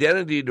 and your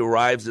identity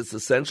derives its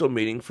essential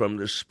meaning from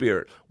the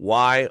spirit.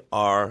 Why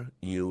are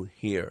you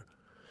here?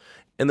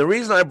 And the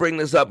reason I bring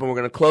this up, and we're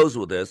going to close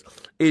with this,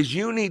 is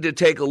you need to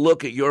take a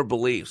look at your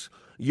beliefs.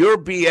 Your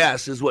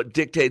BS is what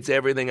dictates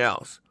everything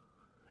else.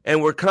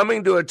 And we're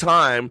coming to a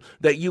time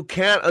that you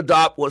can't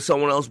adopt what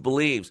someone else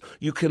believes.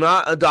 You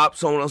cannot adopt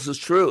someone else's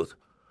truth.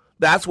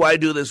 That's why I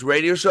do this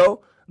radio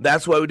show.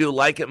 That's why we do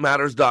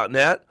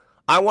LikeItMatters.net.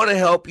 I want to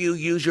help you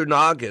use your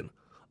noggin.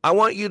 I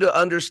want you to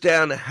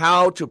understand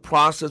how to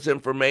process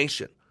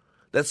information.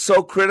 That's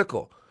so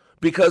critical,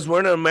 because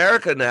we're in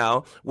America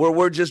now where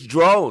we're just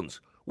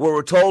drones, where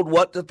we're told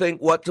what to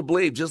think, what to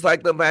believe, just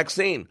like the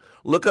vaccine.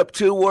 Look up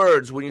 2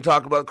 words when you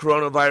talk about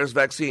coronavirus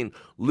vaccine: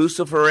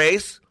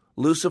 luciferase.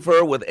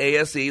 Lucifer with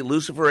ASE,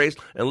 luciferase,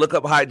 and look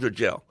up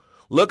hydrogel.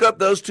 Look up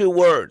those 2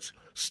 words.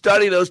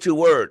 Study those 2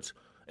 words,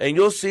 and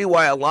you'll see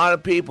why a lot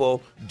of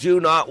people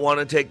do not want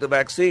to take the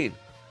vaccine.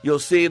 You'll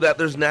see that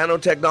there's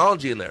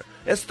nanotechnology in there.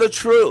 It's the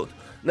truth.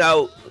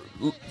 Now,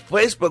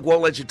 Facebook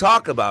won't let you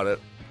talk about it,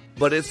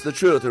 but it's the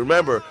truth.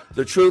 Remember,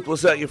 the truth will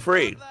set you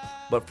free.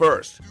 But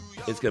first,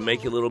 it's going to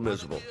make you a little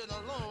miserable.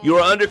 You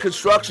are under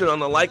construction on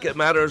the Like It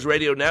Matters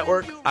radio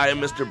network. I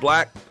am Mr.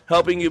 Black,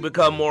 helping you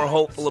become more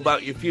hopeful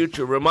about your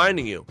future,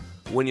 reminding you,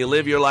 when you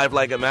live your life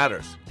like it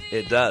matters,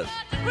 it does.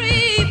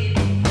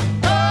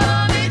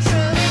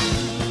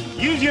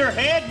 Use your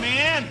head,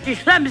 man. You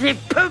clumsy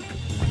poop.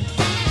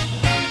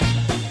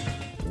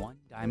 1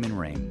 diamond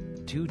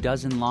ring, 2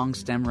 dozen long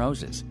stem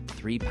roses,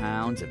 3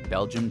 pounds of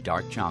Belgium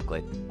dark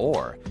chocolate,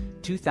 or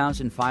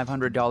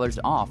 $2,500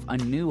 off a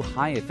new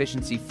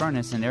high-efficiency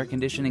furnace and air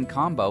conditioning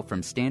combo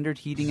from Standard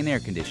Heating and Air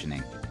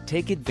Conditioning.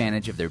 Take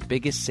advantage of their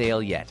biggest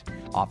sale yet.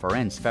 Offer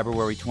ends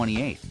February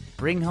 28th.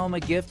 Bring home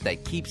a gift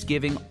that keeps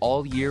giving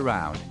all year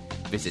round.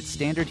 Visit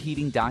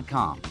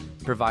StandardHeating.com,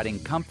 providing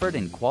comfort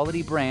and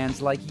quality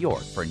brands like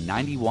York for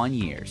 91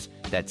 years.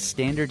 That's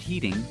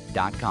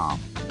StandardHeating.com.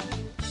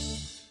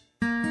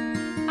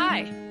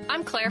 Hi,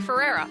 I'm Claire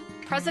Ferreira,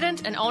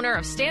 president and owner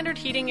of Standard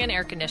Heating and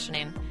Air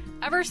Conditioning.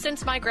 Ever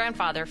since my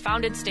grandfather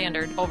founded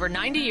Standard over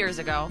 90 years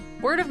ago,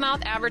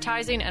 word-of-mouth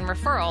advertising and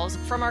referrals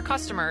from our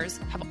customers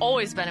have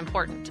always been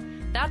important.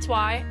 That's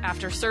why,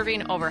 after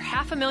serving over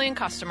 500,000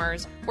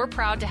 customers, we're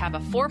proud to have a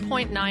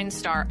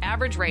 4.9-star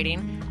average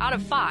rating out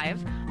of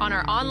 5 on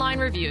our online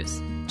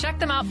reviews. Check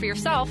them out for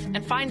yourself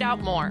and find out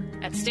more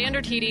at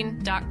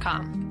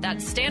StandardHeating.com.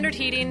 That's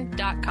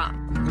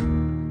StandardHeating.com.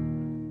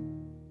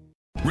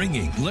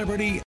 Ringing Liberty